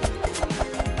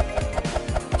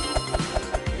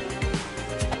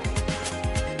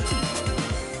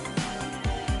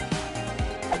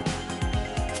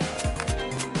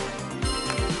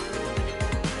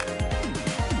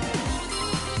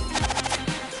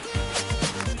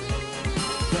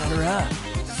 Batter up,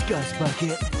 Scuzz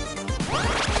Bucket.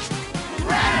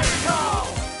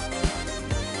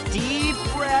 Deep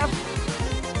breath.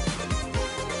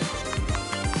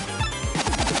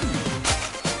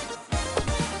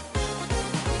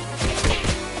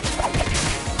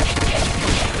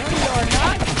 You are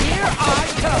not. Here I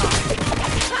come.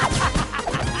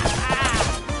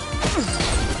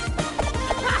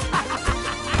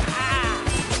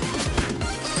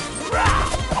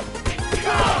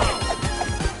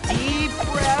 Deep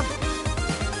breath.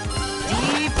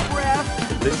 Deep breath.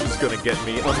 This is gonna get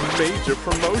me a major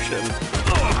promotion.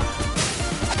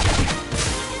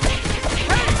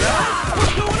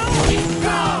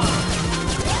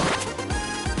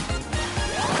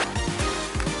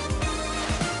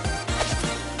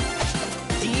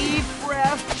 Deep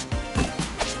breath.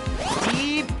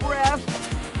 Deep breath.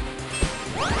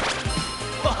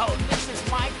 Whoa, this is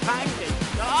my time to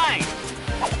shine.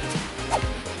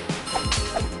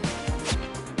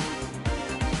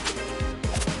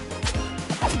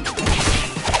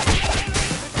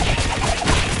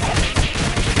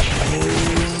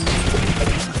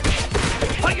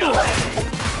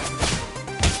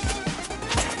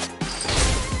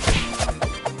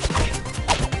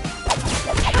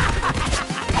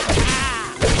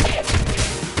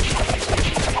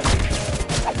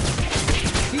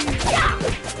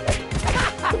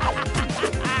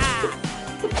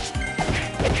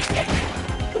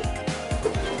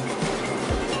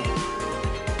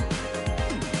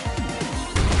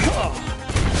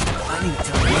 I need to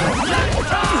tell you.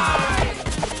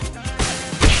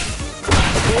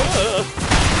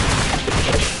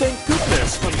 Thank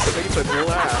goodness I'm safe at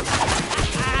last.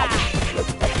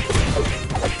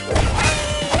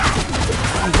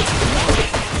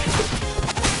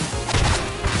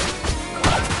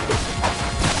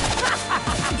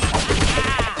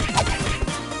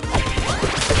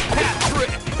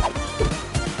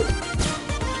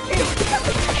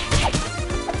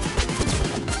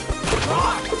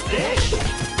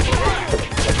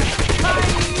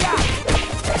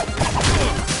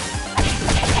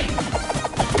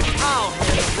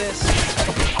 this.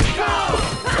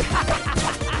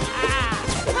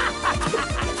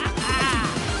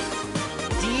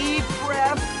 Deep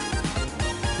breath.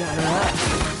 Batter up.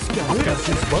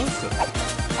 Casi esposo.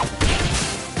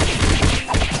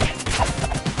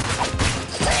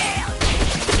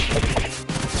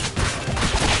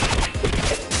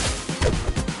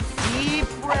 Deep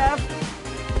breath.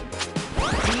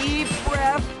 Deep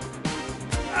breath.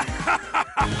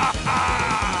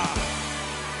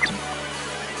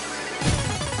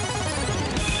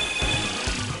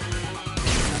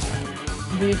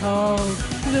 Behold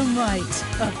the might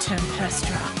of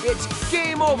Tempestra. It's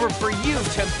game over for you,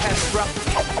 Tempestra.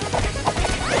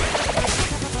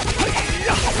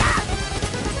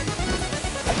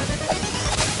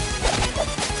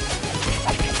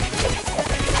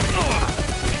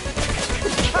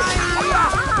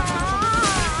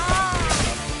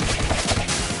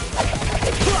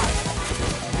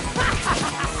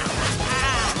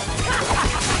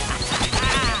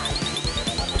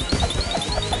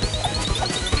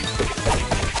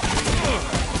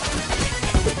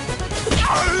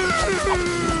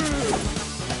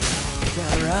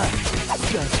 Batter up.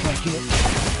 Scuzz bucket.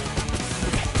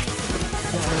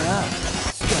 Batter up.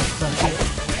 Scuzz bucket.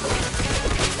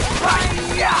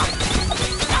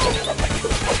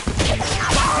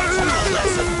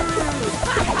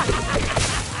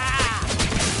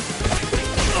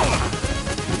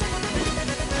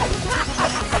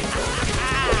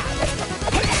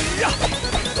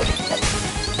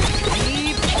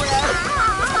 Deep breath.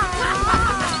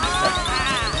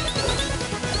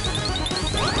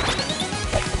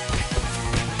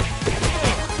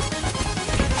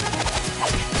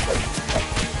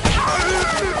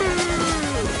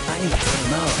 I need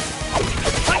time out.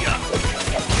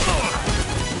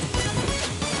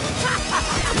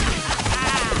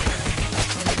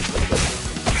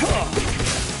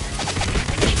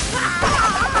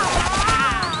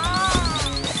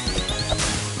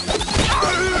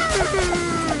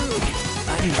 I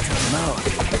need time out.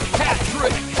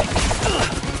 Patrick.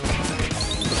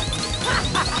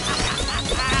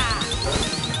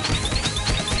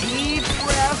 Deep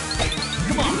breath.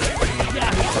 Come on.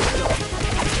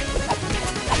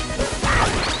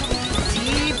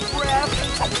 Deep breath.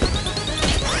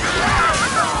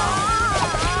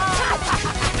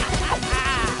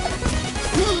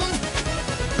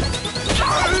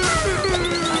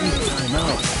 I need time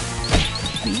out.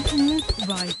 Beaten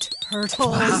by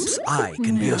turtles. Perhaps I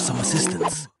can be of some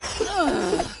assistance.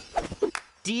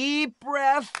 Deep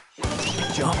breath.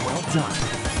 Job well done.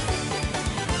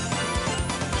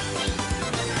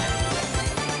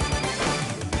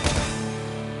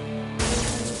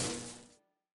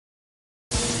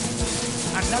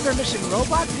 Another missing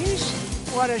robot piece?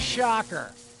 What a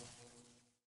shocker.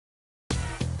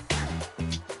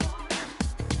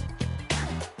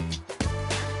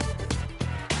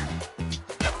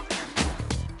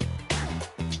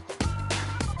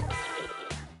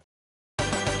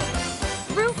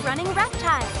 Roof running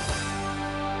reptile.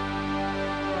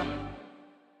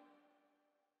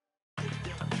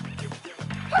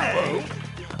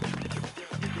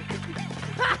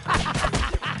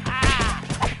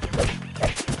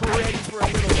 Ready for a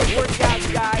little workout,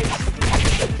 guys?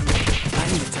 I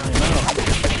need time out.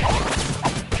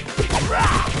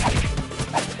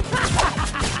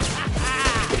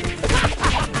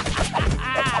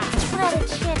 Let it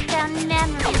shift down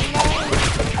memory lane.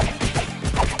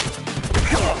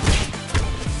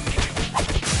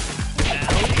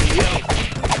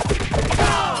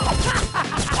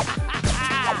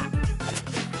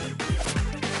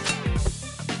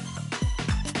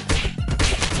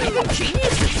 Even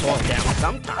geniuses fall down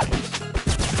sometimes.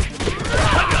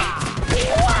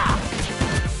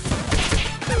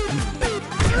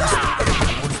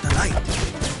 What's the light?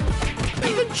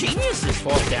 Even geniuses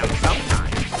fall down sometimes.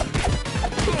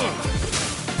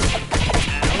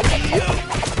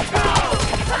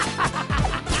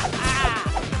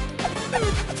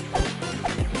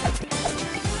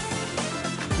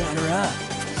 Batter up.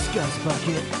 Scuzz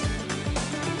bucket.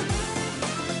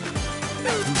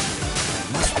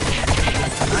 Must be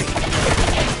what's the light?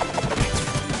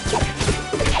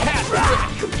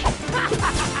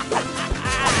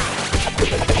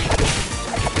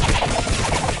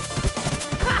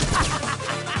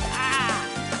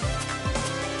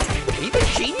 Even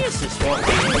geniuses fall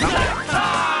down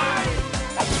sometimes.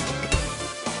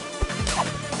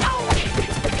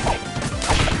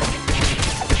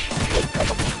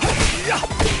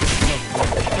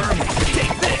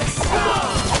 Take this.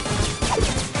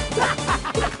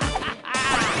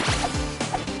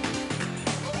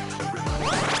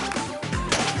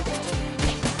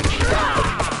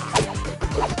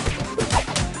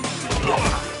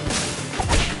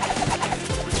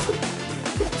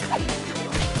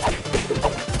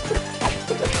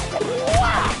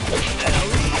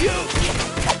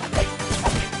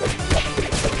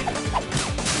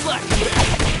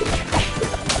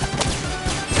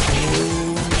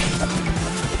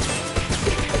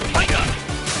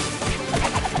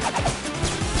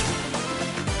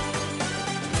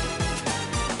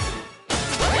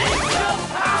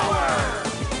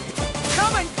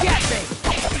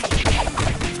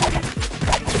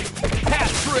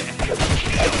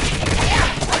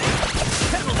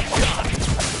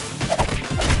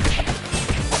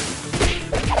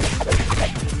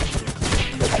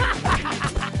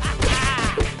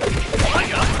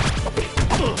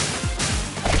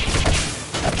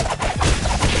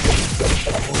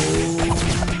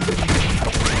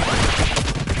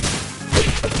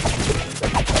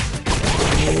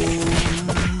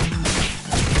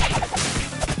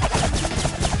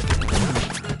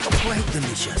 quite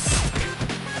delicious.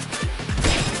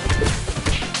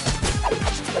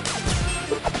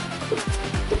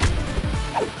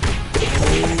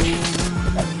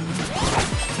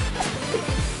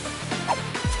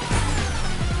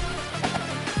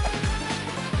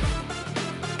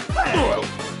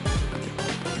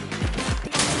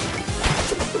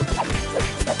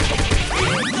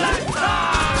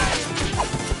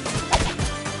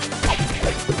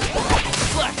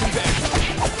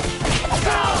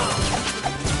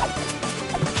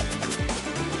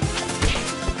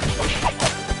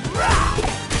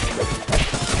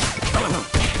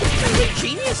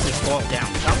 Geniuses fall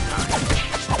down sometimes.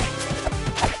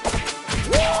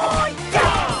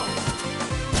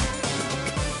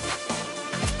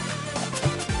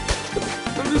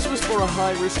 This was for a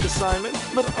high-risk assignment,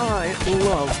 but I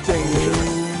love danger.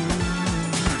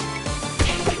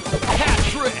 Hat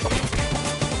trick!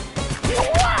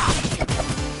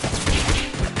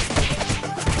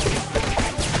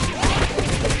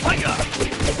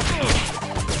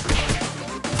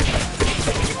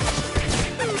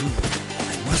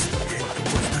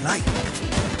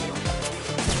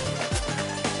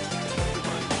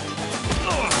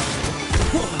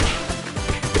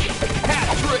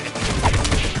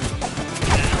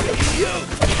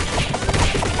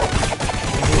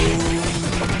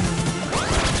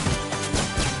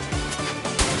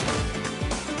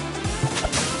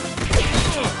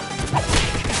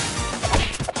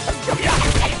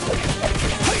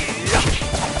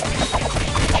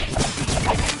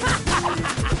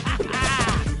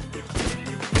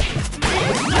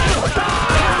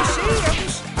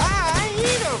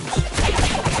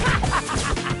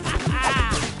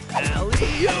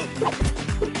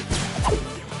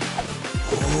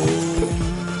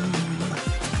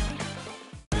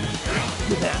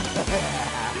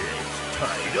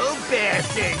 Title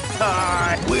bashing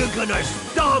time! We're gonna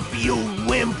stomp you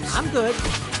wimps! I'm good.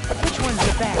 Which one's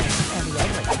the best and the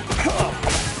ugly?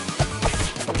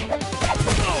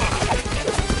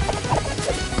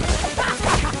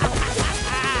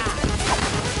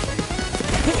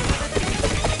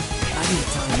 I need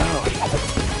time out.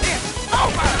 It's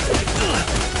over!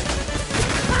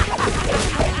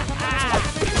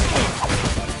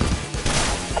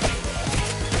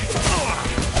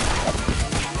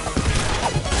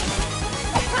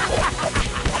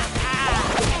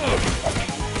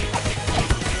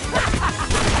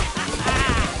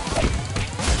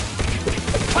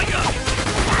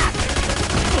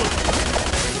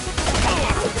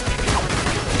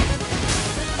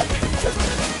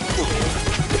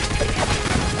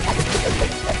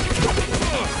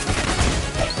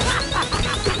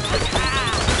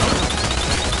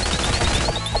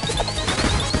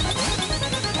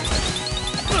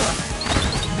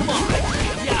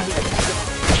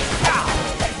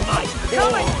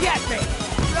 Come and get me!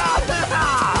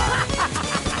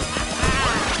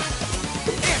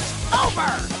 It's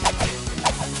over!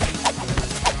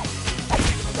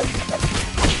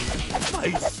 My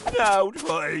snout,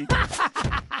 hey!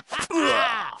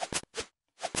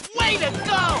 Way to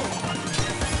go!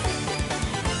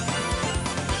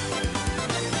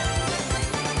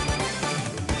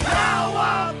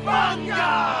 Cowabunga!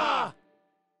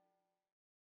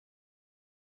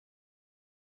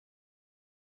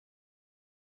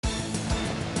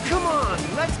 Come on,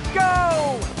 let's go!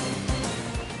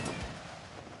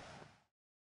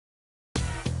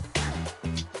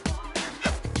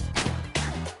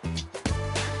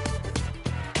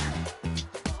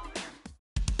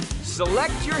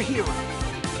 Select your hero.